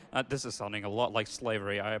y'all. This is sounding a lot like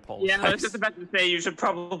slavery. I apologize. Yeah, I was just about to say you should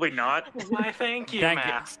probably not. Why, thank you, Dank-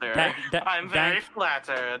 Master. Dank- I'm very Dank-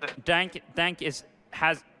 flattered. Dank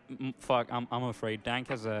has. Fuck, I'm afraid. Dank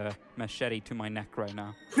has a machete to my neck right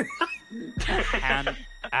now.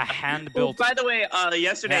 a hand Oh, built. by the way,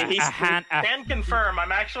 yesterday he Can confirm,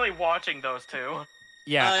 I'm actually watching those two.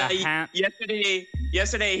 Yeah, a hand. yesterday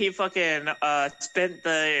he fucking spent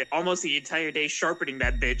almost the entire day sharpening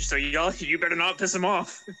that bitch. So you better not piss him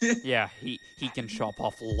off. Yeah, he can chop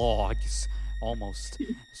off logs almost.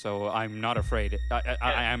 So I'm not afraid.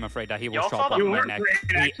 I am afraid that he will Y'all chop saw off the my You were neck.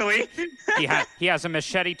 great, actually. He has a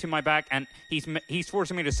machete to my back, and he's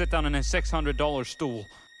forcing me to sit down in a $600 stool.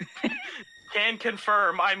 Can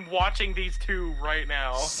confirm, I'm watching these two right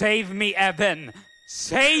now. Save me, Evan!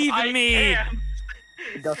 Save I me! can't.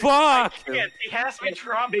 Fuck! Can't. He has me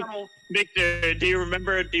dropped. Victor, do you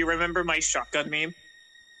remember my shotgun meme?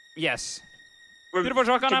 Yes. Rem- Beautiful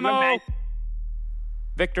shotgun can you ammo! imagine-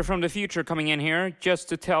 Victor from the future coming in here just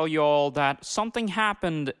to tell you all that something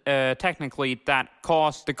happened technically that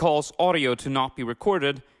caused the call's audio to not be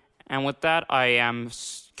recorded. And with that, I am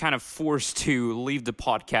kind of forced to leave the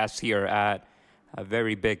podcast here at a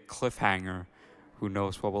very big cliffhanger. Who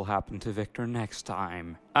knows what will happen to Victor next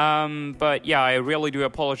time. But yeah, I really do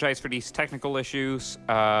apologize for these technical issues.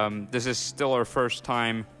 This is still our first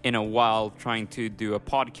time in a while trying to do a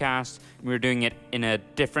podcast. We're doing it in a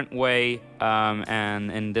different way.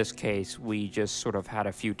 And in this case, we just sort of had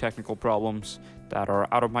a few technical problems that are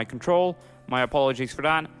out of my control. My apologies for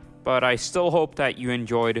that. But I still hope that you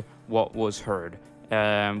enjoyed what was heard.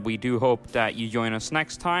 We do hope that you join us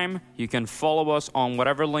next time. You can follow us on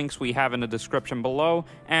whatever links we have in the description below.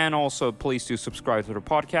 And also, please do subscribe to the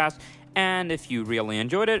podcast. And if you really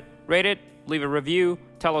enjoyed it, rate it, leave a review,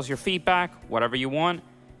 tell us your feedback, whatever you want.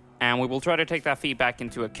 And we will try to take that feedback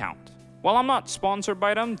into account. While I'm not sponsored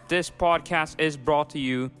by them, this podcast is brought to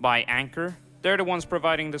you by Anchor. They're the ones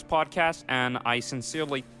providing this podcast, and I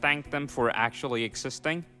sincerely thank them for actually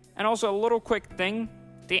existing. And also, a little quick thing.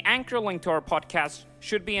 The Anchor link to our podcast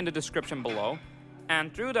should be in the description below,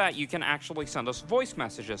 and through that you can actually send us voice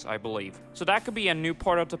messages, I believe. So that could be a new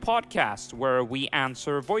part of the podcast where we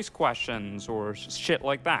answer voice questions or shit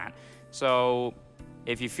like that. So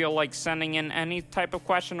if you feel like sending in any type of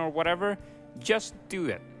question or whatever, just do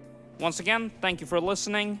it. Once again, thank you for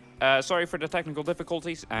listening. Sorry for the technical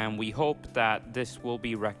difficulties, and we hope that this will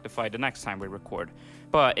be rectified the next time we record.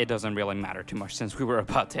 But it doesn't really matter too much since we were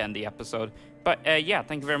about to end the episode. But yeah,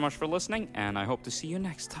 thank you very much for listening, and I hope to see you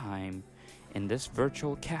next time in this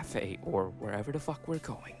virtual cafe or wherever the fuck we're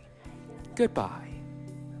going. Goodbye.